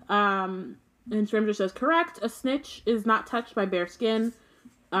 And Scrimgeour says, correct, a snitch is not touched by bare skin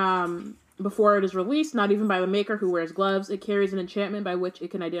before it is released, not even by the maker who wears gloves. It carries an enchantment by which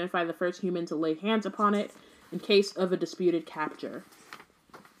it can identify the first human to lay hands upon it in case of a disputed capture.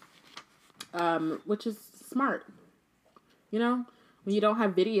 Which is smart. You know? When you don't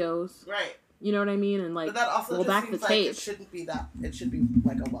have videos. Right. You know what I mean? And like, but that also roll back the tape. It shouldn't be that. It should be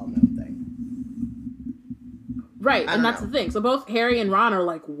like a well-known thing. Right, and that's the thing. So both Harry and Ron are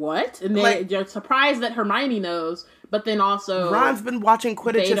like, what? And they're surprised that Hermione knows, but then also... Ron's been watching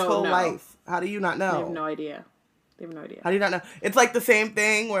Quidditch his whole life. How do you not know? They have no idea. How do you not know? It's like the same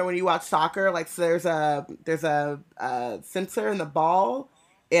thing where when you watch soccer, like so there's a sensor in the ball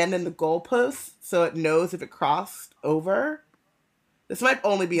and in the goalpost, so it knows if it crossed over. This might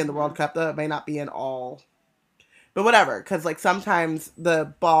only be in the World Cup, though. It may not be in all... But whatever, because like sometimes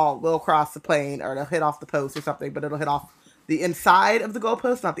the ball will cross the plane or it'll hit off the post or something, but it'll hit off the inside of the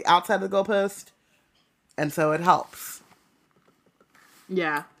goalpost, not the outside of the goalpost. And so it helps.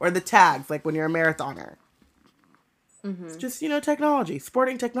 Yeah. Or the tags, like when you're a marathoner. Mm-hmm. It's just, technology,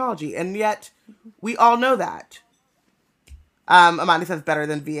 sporting technology. And yet, we all know that. Amanda says better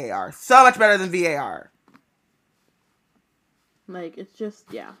than VAR. So much better than VAR. Like, it's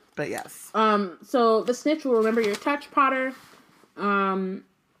just, yeah. But yes. So the snitch will remember your touch, Potter. Dumbledore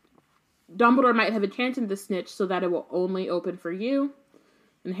might have enchanted the snitch so that it will only open for you.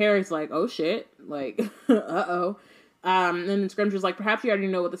 And Harry's like, oh shit. Like, uh-oh. And then Scrimgeour's like, perhaps you already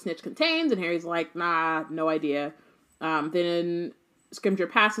know what the snitch contains. And Harry's like, nah, no idea. Then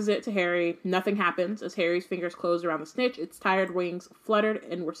Scrimgeour passes it to Harry. Nothing happens. As Harry's fingers closed around the snitch, its tired wings fluttered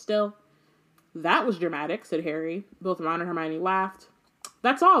and were still. That was dramatic, said Harry. Both Ron and Hermione laughed.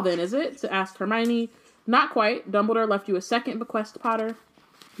 That's all then, is it? Asked Hermione. Not quite. Dumbledore left you a second bequest, Potter.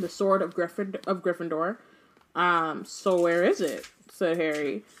 The sword of Gryffindor. So where is it? Said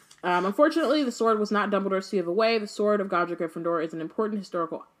Harry. Unfortunately, the sword was not Dumbledore's to give away. The sword of Godric Gryffindor is an important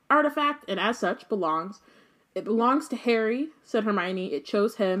historical artifact, and as such, It belongs to Harry, said Hermione. It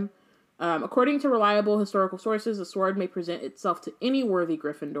chose him. According to reliable historical sources, the sword may present itself to any worthy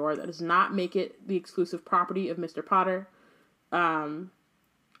Gryffindor. That does not make it the exclusive property of Mr. Potter. And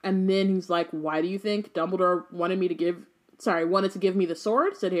then he's like, why do you think Dumbledore wanted to give me the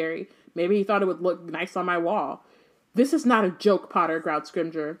sword? Said Harry. Maybe he thought it would look nice on my wall. This is not a joke, Potter, growled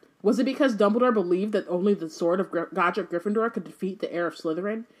Scrimgeour. Was it because Dumbledore believed that only the sword of Godric Gryffindor could defeat the heir of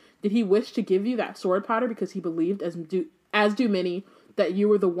Slytherin? Did he wish to give you that sword, Potter, because he believed, as do many, that you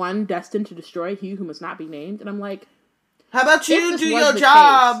were the one destined to destroy he who must not be named? And I'm like, how about you do your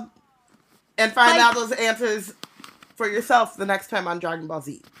job and find out those answers for yourself the next time on Dragon Ball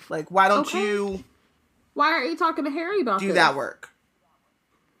Z? Like, why don't you... Why are you talking to Harry about do that work?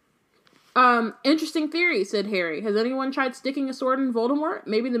 Interesting theory, said Harry. Has anyone tried sticking a sword in Voldemort?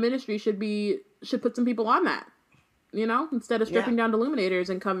 Maybe the Ministry should put some people on that. You know, instead of stripping down Illuminators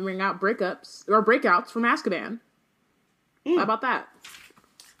and covering out breakouts from Azkaban. How about that?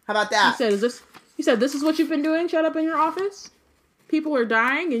 How about that? He said, this is what you've been doing? Shut up in your office? People are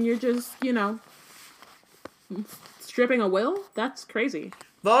dying and you're just, stripping a will? That's crazy.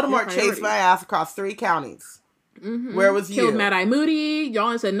 Voldemort chased my ass across 3 counties. Mm-hmm. Where was you? Killed Mad-Eye Moody.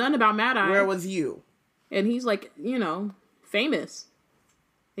 Y'all ain't said nothing about Mad-Eye. Where was you? And he's like, famous.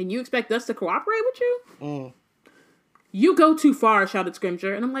 And you expect us to cooperate with you? You go too far, shouted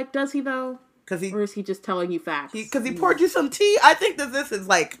Scrimgeour. And I'm like, does he though? Or is he just telling you facts? Because he poured you some tea? I think that this is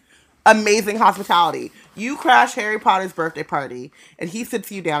like amazing hospitality. You crash Harry Potter's birthday party and he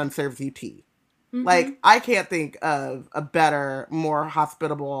sits you down and serves you tea. Mm-hmm. Like, I can't think of a better, more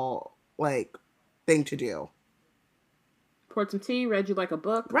hospitable, thing to do. Poured some tea, read you like a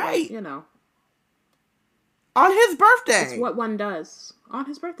book. Right. On his birthday. It's what one does. On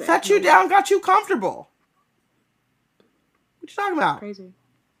his birthday. Sat you down, got you comfortable. What you talking about? Crazy.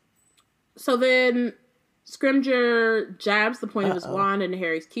 So then Scrimgeour jabs the point of his wand into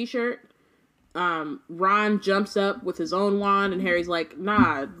Harry's t-shirt. Ron jumps up with his own wand and Harry's like,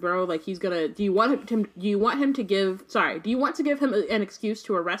 nah, bro, he's gonna, do you want to give him an excuse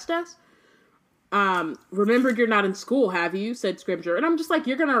to arrest us? Remembered you're not in school, have you? Said Scrimgeour. And I'm just like,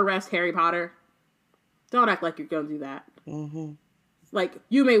 you're gonna arrest Harry Potter? Don't act like you're gonna do that. Mm-hmm.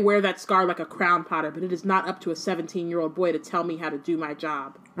 You may wear that scar like a crown, Potter, but it is not up to a 17-year-old boy to tell me how to do my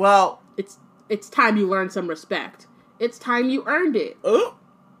job. Well... It's time you learn some respect. It's time you earned it.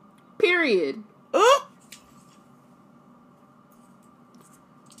 Period.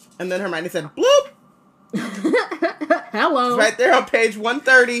 And then Hermione said, bloop! Hello. It's right there on page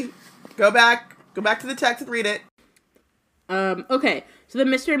 130. Go back to the text and read it. Okay. So then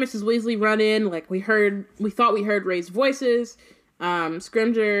Mr. and Mrs. Weasley run in. We thought we heard raised voices.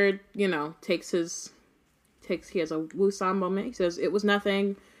 Scrimgeour, he has a Wusan moment. He says, it was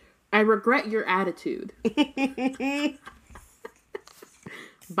nothing. I regret your attitude.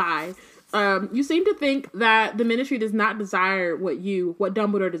 Bye. You seem to think that the Ministry does not desire what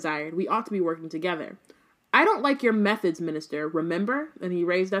Dumbledore desired. We ought to be working together. I don't like your methods, Minister. Remember? And he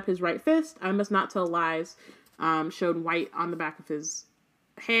raised up his right fist. I must not tell lies. Showed white on the back of his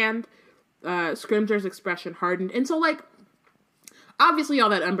hand. Scrimgeour's expression hardened. And so, obviously all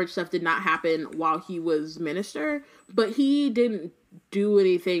that Umbridge stuff did not happen while he was Minister, but he didn't do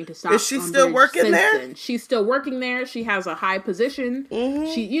anything to stop. Is she still working there? Then. She's still working there. She has a high position.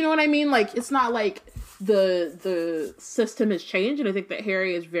 Mm-hmm. You know what I mean? It's not like the system has changed, and I think that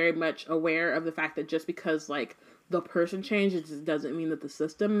Harry is very much aware of the fact that just because the person changed, it doesn't mean that the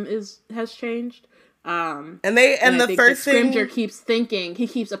system has changed. And the first thing Scrimgeour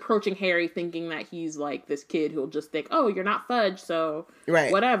keeps approaching Harry thinking that he's this kid who'll just think, oh, you're not Fudge, so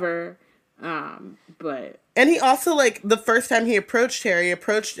whatever. And he also, the first time he approached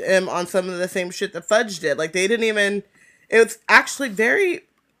him on some of the same shit that Fudge did. They didn't even... It was actually very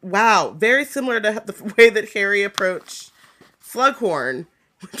similar to the way that Harry approached Slughorn.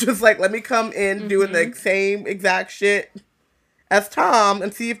 Which was let me come in doing the same exact shit as Tom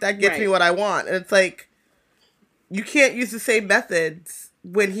and see if that gets me what I want. And it's you can't use the same methods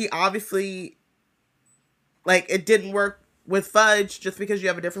when he obviously... it didn't work with Fudge just because you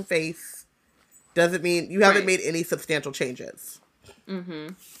have a different face. Doesn't mean you haven't made any substantial changes.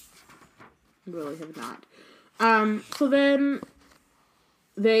 Mm-hmm. Really have not. So then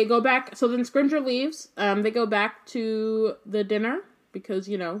they go back. So then Scrimger leaves. They go back to the dinner because,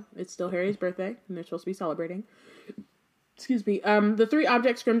 you know, it's still Harry's birthday and they're supposed to be celebrating. Excuse me. The 3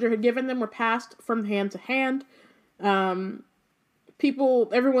 objects Scrimger had given them were passed from hand to hand. Everyone's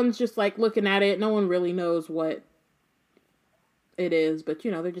just, like, looking at it. No one really knows what it is, but,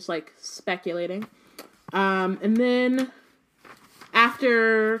 you know, they're just, like, speculating. And then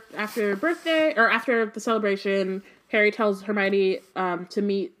after birthday, or after the celebration, Harry tells Hermione to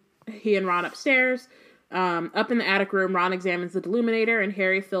meet he and Ron upstairs. Up in the attic room, Ron examines the Deluminator, and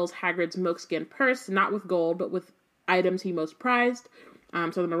Harry fills Hagrid's moleskin purse, not with gold, but with items he most prized.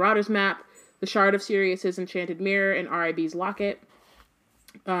 So the Marauder's map, the shard of Sirius's enchanted mirror, and R.I.B.'s locket.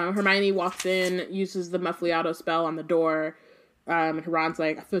 Hermione walks in, uses the Muffliato spell on the door, and Ron's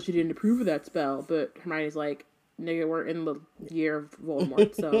like, I thought you didn't approve of that spell, but Hermione's like, nigga, we're in the year of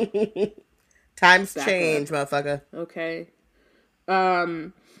Voldemort, so... Times change, motherfucker. Okay.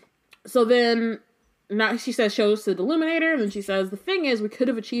 So then, now she says, shows to the Deluminator, and then she says, the thing is, we could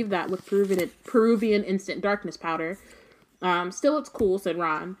have achieved that with Peruvian instant darkness powder. Still, it's cool, said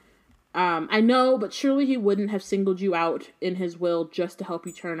Ron. I know, but surely he wouldn't have singled you out in his will just to help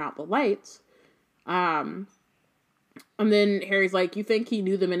you turn out the lights. And then Harry's like, you think he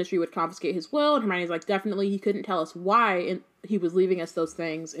knew the Ministry would confiscate his will? And Hermione's like, definitely, he couldn't tell us why he was leaving us those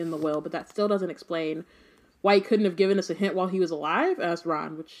things in the will, but that still doesn't explain why he couldn't have given us a hint while he was alive, asked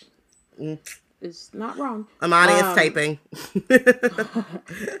Ron, which is not wrong. Amani is typing.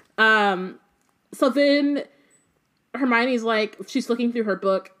 So then Hermione's like, she's looking through her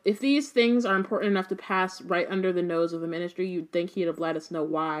book, if these things are important enough to pass right under the nose of the Ministry, you'd think he'd have let us know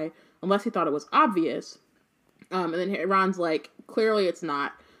why, unless he thought it was obvious. And then Ron's like, clearly it's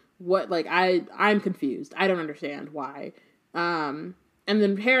not. What, like, I'm confused. I don't understand why. And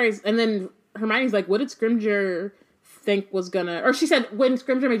then Hermione's like, what did Scrimger think was gonna, or she said, when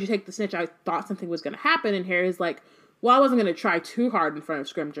Scrimger made you take the snitch, I thought something was gonna happen, and Harry's like, well, I wasn't gonna try too hard in front of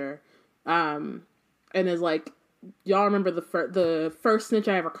Scrimger. And is like, y'all remember the first snitch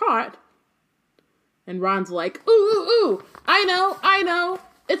I ever caught? And Ron's like, ooh, I know.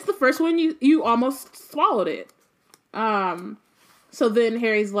 It's the first one you almost swallowed it. So then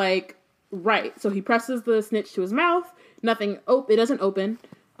Harry's like, right. So he presses the snitch to his mouth. It doesn't open.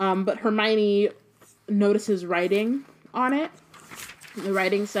 But Hermione notices writing on it. The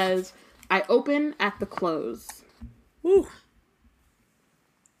writing says, I open at the close. Woo.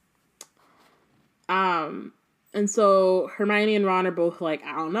 And so Hermione and Ron are both like,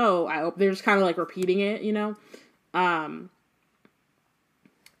 I don't know. They're just kind of like repeating it, you know? And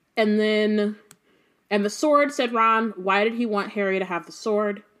the sword, said Ron. Why did he want Harry to have the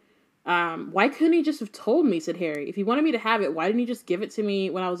sword? Why couldn't he just have told me, said Harry. If he wanted me to have it, why didn't he just give it to me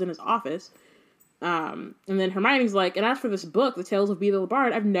when I was in his office? And then Hermione's like, and as for this book, The Tales of Beedle the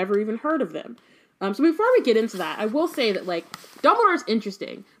Bard, I've never even heard of them. So before we get into that, I will say that, like, Dumbledore's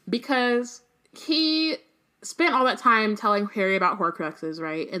interesting because he spent all that time telling Harry about Horcruxes,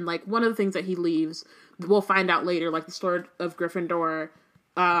 right? And, like, one of the things that he leaves, we'll find out later, like, the Sword of Gryffindor,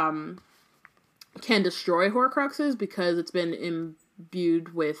 can destroy Horcruxes because it's been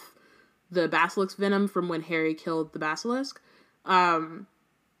imbued with the basilisk venom from when Harry killed the basilisk. And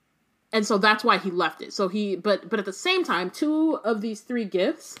so that's why he left it. So but at the same time, 2 of these 3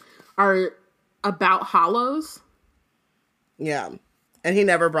 gifts are about hollows. Yeah. And he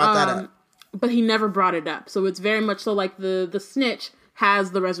never brought that up. But he never brought it up. So it's very much so like the snitch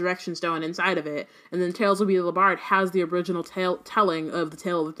has the resurrection stone inside of it, and then Tales of Beedle the Bard has the original telling of the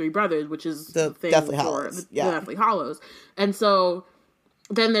Tale of the Three Brothers, which is the thing Deathly for Hallows. the Deathly Hallows. And so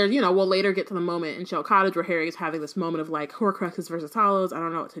then there's, we'll later get to the moment in Shell Cottage where Harry is having this moment of like, Horcruxes versus Hallows, I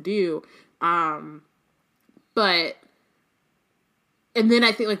don't know what to do. But, and then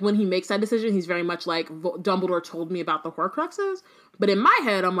I think like when he makes that decision, he's very much like, Dumbledore told me about the Horcruxes. But in my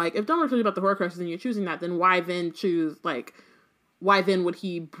head, I'm like, if Dumbledore told you about the Horcruxes and you're choosing that, then why then would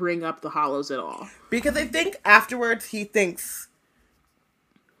he bring up the Hallows at all? Because I think afterwards he thinks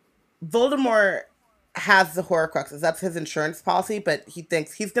Voldemort has the Horcruxes. That's his insurance policy, but he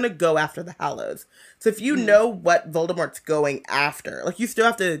thinks he's going to go after the Hallows. So if you know what Voldemort's going after, like you still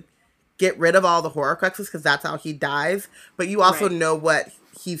have to get rid of all the Horcruxes because that's how he dies, but you also know what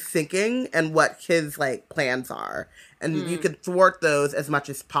he's thinking and what his like plans are. And you can thwart those as much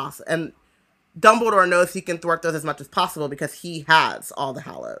as possible. And Dumbledore knows he can thwart those as much as possible because he has all the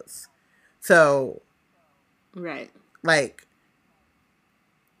Hallows. So, like,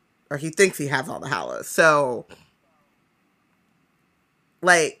 or he thinks he has all the Hallows. So,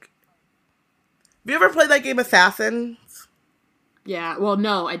 like, have you ever played that game Assassins? Yeah, well,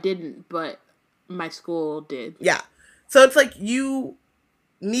 no, I didn't, but my school did. Yeah. So it's like you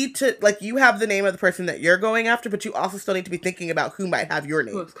need to, like, you have the name of the person that you're going after, but you also still need to be thinking about who might have your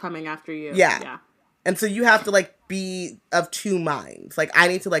name. Who's coming after you. Yeah. And so you have to, like, be of two minds. Like, I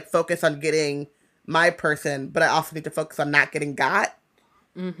need to, like, focus on getting my person, but I also need to focus on not getting got.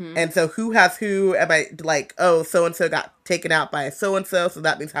 Mm-hmm. And so who has who? Am I, like, oh, so-and-so got taken out by so-and-so, so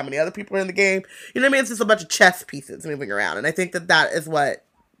that means how many other people are in the game? You know what I mean? It's just a bunch of chess pieces moving around. And I think that is what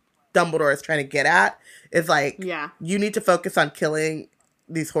Dumbledore is trying to get at. Is, like, you need to focus on killing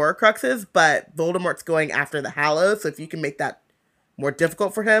these Horcruxes, but Voldemort's going after the Hallows, so if you can make that more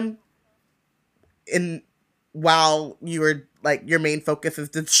difficult for him, while you are, like, your main focus is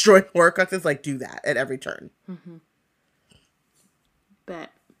destroying Horcruxes, like, do that at every turn. Mm-hmm.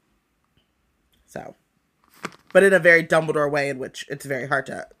 Bet. So, but in a very Dumbledore way, in which it's very hard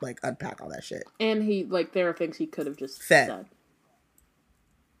to, like, unpack all that shit. And he, like, there are things he could have just said.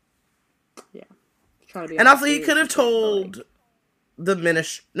 Yeah. Try to be, and also, he could have told the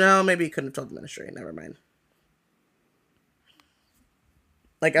Ministry. No, maybe he couldn't have told the Ministry. Never mind.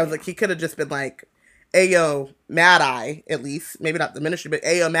 Like, I was like, he could have just been like, Ayo, Mad Eye, at least. Maybe not the Ministry, but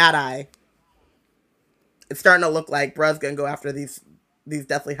Ayo, Mad Eye. It's starting to look like bruh's gonna go after these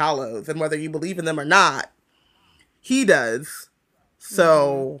Deathly Hallows. And whether you believe in them or not, he does.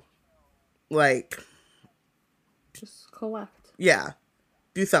 So, like, just collect. Yeah.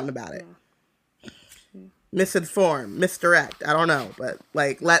 Do something about it. Misinform, misdirect, I don't know, but,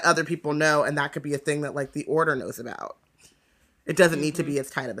 like, let other people know, and that could be a thing that, like, the Order knows about. It doesn't need to be as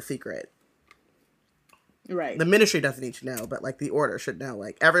tight of a secret. Right. The Ministry doesn't need to know, but, like, the Order should know.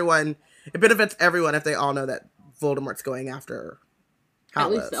 Like, everyone, it benefits everyone if they all know that Voldemort's going after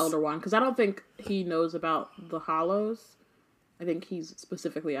Hallows. At least the Elder Wand, because I don't think he knows about the Hallows. I think he's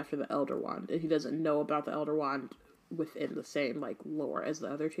specifically after the Elder Wand, and he doesn't know about the Elder Wand within the same, like, lore as the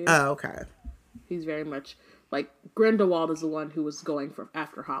other two. Oh, okay. He's very much, like, Grindelwald is the one who was going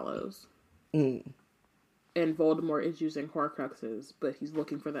after Hallows. Mm. And Voldemort is using Horcruxes, but he's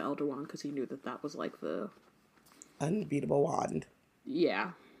looking for the Elder Wand because he knew that was, like, the... unbeatable wand.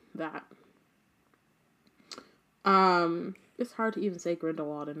 Yeah, that. It's hard to even say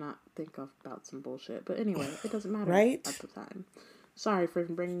Grindelwald and not think about some bullshit. But anyway, it doesn't matter right? At the time. Sorry for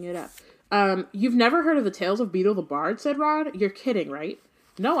bringing it up. You've never heard of the Tales of Beedle the Bard, said Ron? You're kidding, right?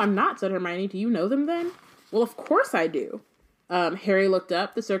 No, I'm not, said Hermione. Do you know them then? Well, of course I do. Harry looked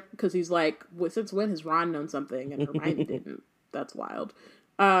up because he's like, since when has Ron known something and Hermione didn't? That's wild.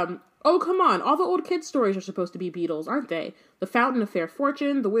 Oh, come on. All the old kids' stories are supposed to be Beetles, aren't they? The Fountain of Fair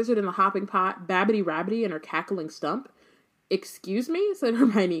Fortune, The Wizard in the Hopping Pot, Babbity Rabbity and her cackling stump. Excuse me, said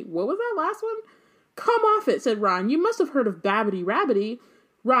Hermione. What was that last one? Come off it, said Ron. You must have heard of Babbity Rabbity.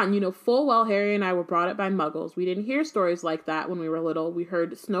 Ron, you know full well Harry and I were brought up by Muggles. We didn't hear stories like that when we were little. We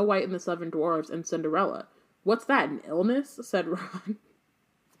heard Snow White and the Seven Dwarfs and Cinderella. What's that, an illness? Said Ron.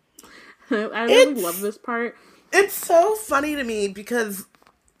 I really love this part. It's so funny to me because,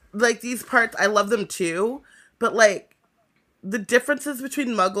 like, these parts, I love them too, but, like, the differences between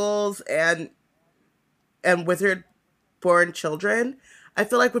Muggles and wizard-born children, I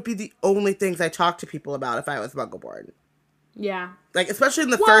feel like would be the only things I talk to people about if I was Muggle-born. Yeah. Like, especially in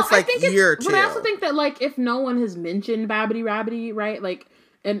the first, like, year or two. But I also think that, like, if no one has mentioned Babbity Rabbity, right,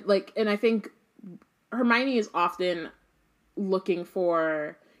 and I think Hermione is often looking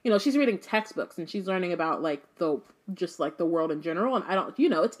for, she's reading textbooks and she's learning about, like, the world in general, and I don't,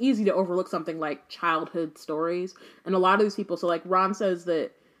 it's easy to overlook something like childhood stories, and a lot of these people, so, like, Ron says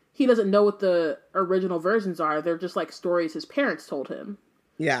that he doesn't know what the original versions are, they're just, like, stories his parents told him.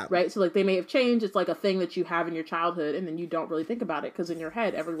 Yeah. Right? So, like, they may have changed. It's, like, a thing that you have in your childhood, and then you don't really think about it, because in your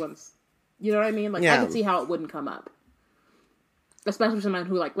head, everyone's... You know what I mean? Like, yeah. I can see how it wouldn't come up. Especially someone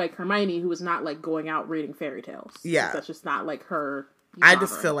who, like Hermione, who is not, like, going out reading fairy tales. Yeah. Like, that's just not, like, her genre. I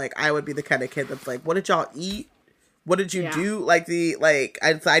just feel like I would be the kind of kid that's like, what did y'all eat? What did you do? Like,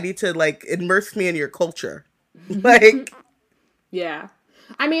 I need to, like, immerse me in your culture. Like... Yeah.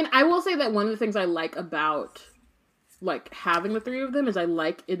 I mean, I will say that one of the things I like about... like, having the three of them is I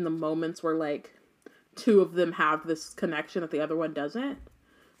like in the moments where, like, two of them have this connection that the other one doesn't.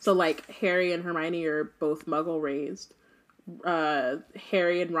 So, like, Harry and Hermione are both Muggle raised.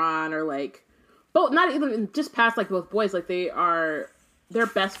 Harry and Ron are, like, both, not even just past, like, both boys, like, they're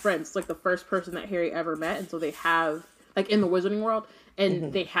best friends. It's, like, the first person that Harry ever met, and so they have, like, in the Wizarding world,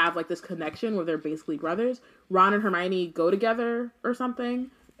 and they have, like, this connection where they're basically brothers. Ron and Hermione go together or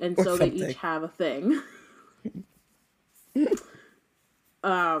something, and so they each have a thing.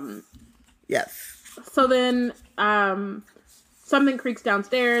 Yes. So then, something creaks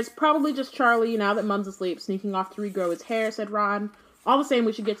downstairs. Probably just Charlie, now that Mum's asleep, sneaking off to regrow his hair, said Ron. All the same,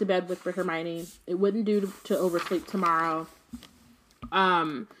 we should get to bed with for Hermione. It wouldn't do to oversleep tomorrow.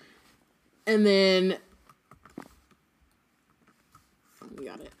 And then we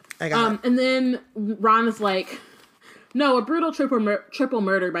got it. I got it. And then Ron is like, no, a brutal triple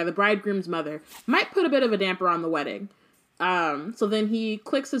murder by the bridegroom's mother might put a bit of a damper on the wedding. So then he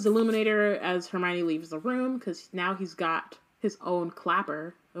clicks his illuminator as Hermione leaves the room, because now he's got his own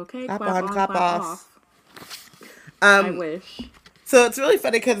clapper. Okay, clap on, clap off. I wish. So it's really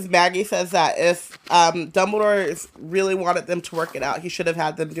funny because Maggie says that if Dumbledore really wanted them to work it out, he should have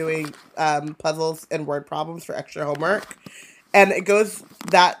had them doing puzzles and word problems for extra homework. And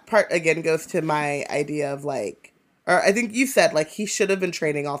that part again goes to my idea of like, or I think you said like he should have been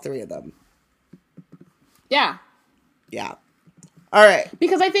training all three of them. Yeah. Yeah. All right.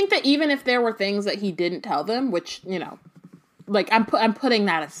 Because I think that even if there were things that he didn't tell them, which, you know, like I'm putting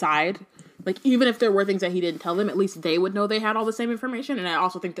that aside. Like, even if there were things that he didn't tell them, at least they would know they had all the same information. And I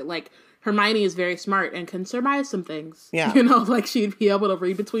also think that, like, Hermione is very smart and can surmise some things. Yeah. You know, like, she'd be able to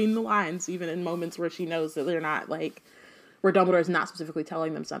read between the lines, even in moments where she knows that they're not, like, where Dumbledore is not specifically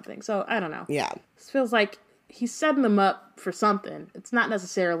telling them something. So, I don't know. Yeah. This feels like he's setting them up for something. It's not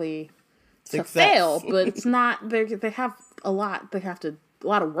necessarily to fail, but it's not, they have a lot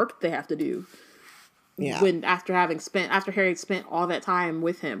of work they have to do. Yeah. When after Harry spent all that time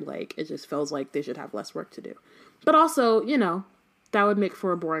with him, like, it just feels like they should have less work to do. But also, you know, that would make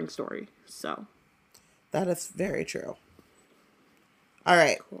for a boring story. So that is very true. All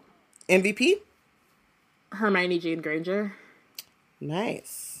right. Cool. MVP? Hermione Jane Granger.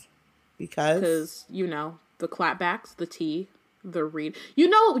 Nice. Because, you know, the clapbacks, the tea, the read. You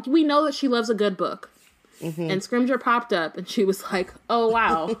know, we know that she loves a good book. Mm-hmm. And Scrimgeour popped up, and she was like, "Oh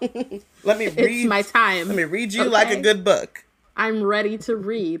wow, let me read. It's my time. Let me read you like a good book. I'm ready to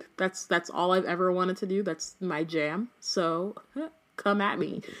read. That's all I've ever wanted to do. That's my jam. So come at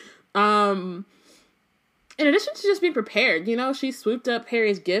me." In addition to just being prepared, you know, she swooped up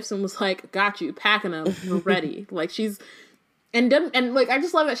Harry's gifts and was like, "Got you, packing them. We're ready." Like she's and like I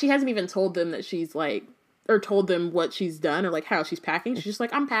just love that she hasn't even told them that she's like, or told them what she's done or like how she's packing. She's just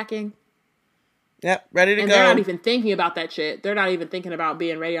like, "I'm packing." Yep, ready to go. And they're not even thinking about that shit. They're not even thinking about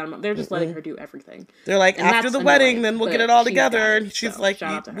being ready on them. They're just letting her do everything. They're like, and after the wedding, then we'll get it all together. And she's like,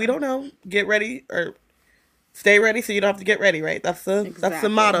 we don't know. Get ready or stay ready so you don't have to get ready, right? That's the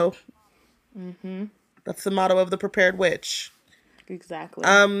motto. Mm-hmm. That's the motto of the prepared witch. Exactly.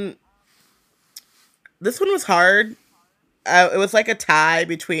 This one was hard. It was like a tie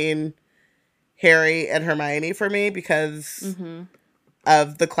between Harry and Hermione for me because... Mm-hmm.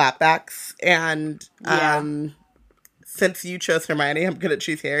 of the clapbacks, and since you chose Hermione, I'm gonna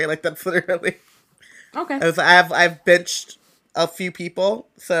choose Harry. Like that's literally okay. I've benched a few people,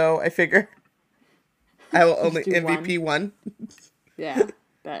 so I figure I will only MVP one. Yeah,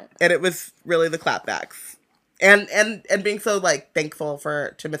 bet. And it was really the clapbacks, and being so like thankful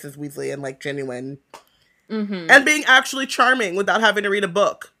to Mrs. Weasley and like genuine, and being actually charming without having to read a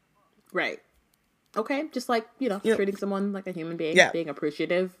book. Right. Okay, just like, you know, treating someone like a human being, being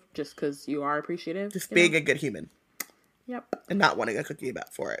appreciative just because you are appreciative. Just being a good human. Yep. And not wanting a cookie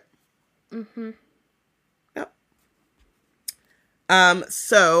for it. Mm-hmm. Yep.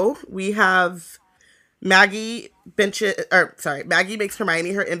 So we have Maggie makes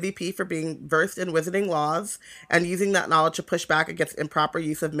Hermione her MVP for being versed in wizarding laws and using that knowledge to push back against improper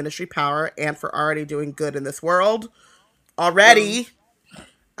use of ministry power and for already doing good in this world.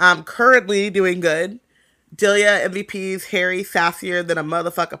 Currently doing good. Delia MVP's Harry sassier than a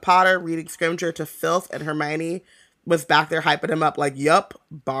motherfucker Potter, reading Scrimgeour to filth, and Hermione was back there hyping him up like, yup,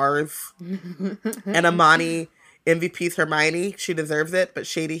 bars. And Amani MVP's Hermione, she deserves it, but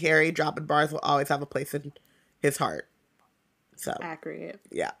shady Harry dropping bars will always have a place in his heart. So accurate.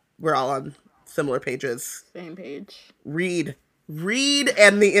 Yeah, we're all on similar pages. Same page. Read,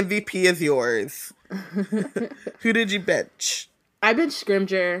 and the MVP is yours. Who did you bench? I benched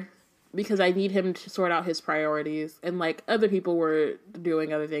Scrimgeour because I need him to sort out his priorities. And, like, other people were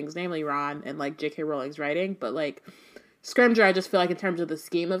doing other things, namely Ron and, like, J.K. Rowling's writing. But, like, Scrimgeour, I just feel like in terms of the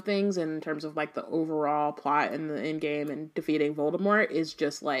scheme of things and in terms of, like, the overall plot and the endgame and defeating Voldemort is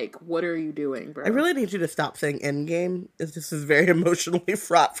just, like, what are you doing, bro? I really need you to stop saying endgame. This is very emotionally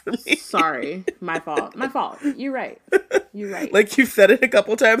fraught for me. Sorry. My fault. You're right. Like, you've said it a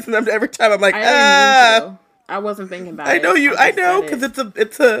couple times, and every time I'm like, I wasn't thinking about it. I know, because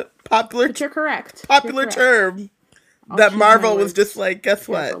it's a popular... But you're correct. Popular term that Marvel was just like, guess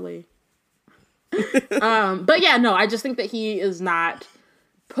carefully. What? But yeah, no, I just think that he is not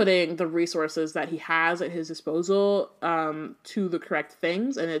putting the resources that he has at his disposal to the correct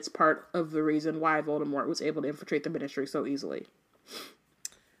things, and it's part of the reason why Voldemort was able to infiltrate the Ministry so easily.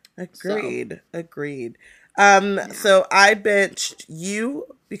 Agreed. So I benched you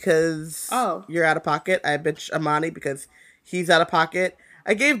because you're out of pocket. I benched Amani because he's out of pocket.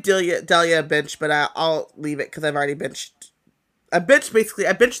 I gave Delia a bench, but I'll leave it because I've already benched. I benched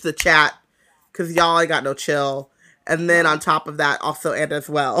the chat because y'all I got no chill. And then on top of that, also and as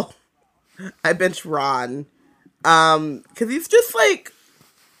well, I benched Ron. Because he's just like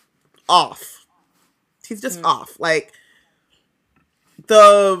off. He's just off. Like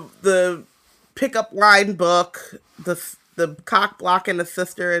the pickup line book, the cock blocking the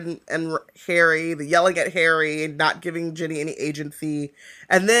sister and Harry, the yelling at Harry and not giving Ginny any agency,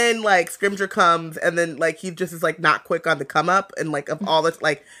 and then like Scrimger comes and then like he just is like not quick on the come up, and like of all this,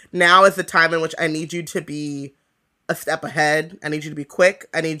 like now is the time in which I need you to be a step ahead. I need you to be quick.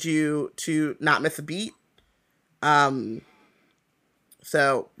 I need you to not miss a beat.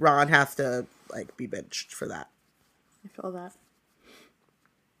 So Ron has to like be benched for that. I feel that.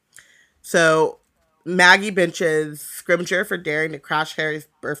 So Maggie benches Scrimger for daring to crash Harry's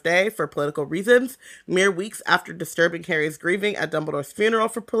birthday for political reasons. Mere weeks after disturbing Harry's grieving at Dumbledore's funeral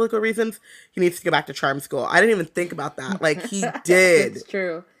for political reasons, he needs to go back to charm school. I didn't even think about that. Like, he did. It's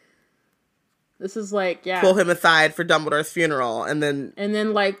true. This is like, pull him aside for Dumbledore's funeral, and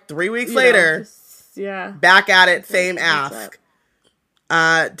then like 3 weeks later, back at it, same ask.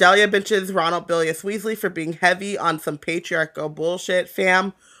 Delia benches Ronald Bilious Weasley for being heavy on some patriarchal bullshit.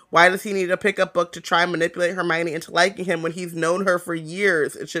 Fam, why does he need a pickup book to try and manipulate Hermione into liking him when he's known her for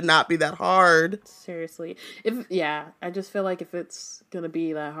years? It should not be that hard. Seriously. I just feel like if it's gonna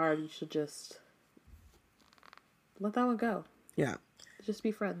be that hard, you should just let that one go. Yeah. Just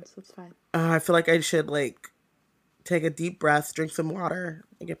be friends. That's fine. I feel like I should, like, take a deep breath, drink some water,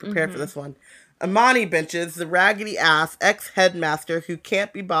 and get prepared for this one. Amani benches the raggedy-ass ex-headmaster who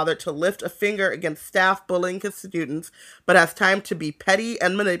can't be bothered to lift a finger against staff bullying his students, but has time to be petty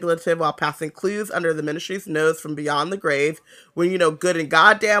and manipulative while passing clues under the ministry's nose from beyond the grave, when you know good and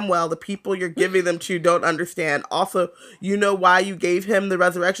goddamn well the people you're giving them to don't understand. Also, you know why you gave him the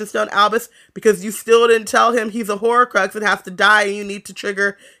Resurrection Stone, Albus? Because you still didn't tell him he's a Horcrux and has to die, and you need to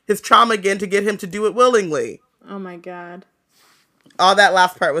trigger his trauma again to get him to do it willingly. Oh my god. All that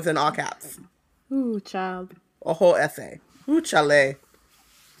last part was in all caps. Ooh, child. A whole essay. Ooh, chale.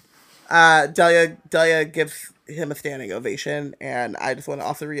 Delia gives him a standing ovation, and I just want to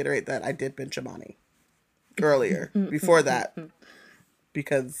also reiterate that I did bench Amani earlier, before that,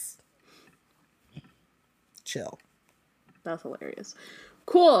 because chill. That's hilarious.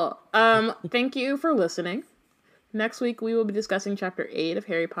 Cool. Thank you for listening. Next week, we will be discussing Chapter 8 of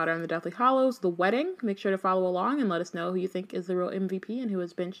Harry Potter and the Deathly Hallows, The Wedding. Make sure to follow along and let us know who you think is the real MVP and who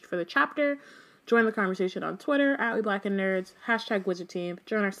is benched for the chapter. Join the conversation on Twitter, @WeBlackandNerds, #WizardTeam.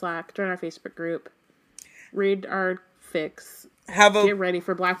 Join our Slack, join our Facebook group. Read our fics. Get ready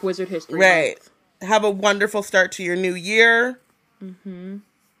for Black Wizard History Month. Have a wonderful start to your new year. Mm-hmm.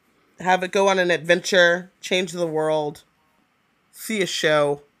 Have it go on an adventure. Change the world. See a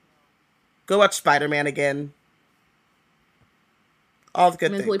show. Go watch Spider-Man again. All the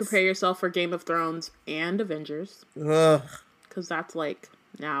good Mentally things. Prepare yourself for Game of Thrones and Avengers. Ugh. Because that's like,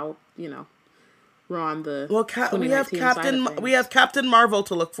 now, you know, we're on the we have Captain Marvel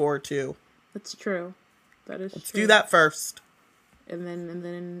to look forward to. That's true. Let's do that first. And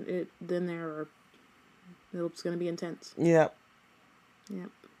then it's gonna be intense. Yep. Yep.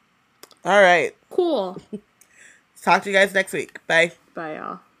 All right. Cool. Talk to you guys next week. Bye. Bye,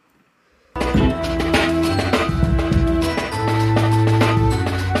 y'all.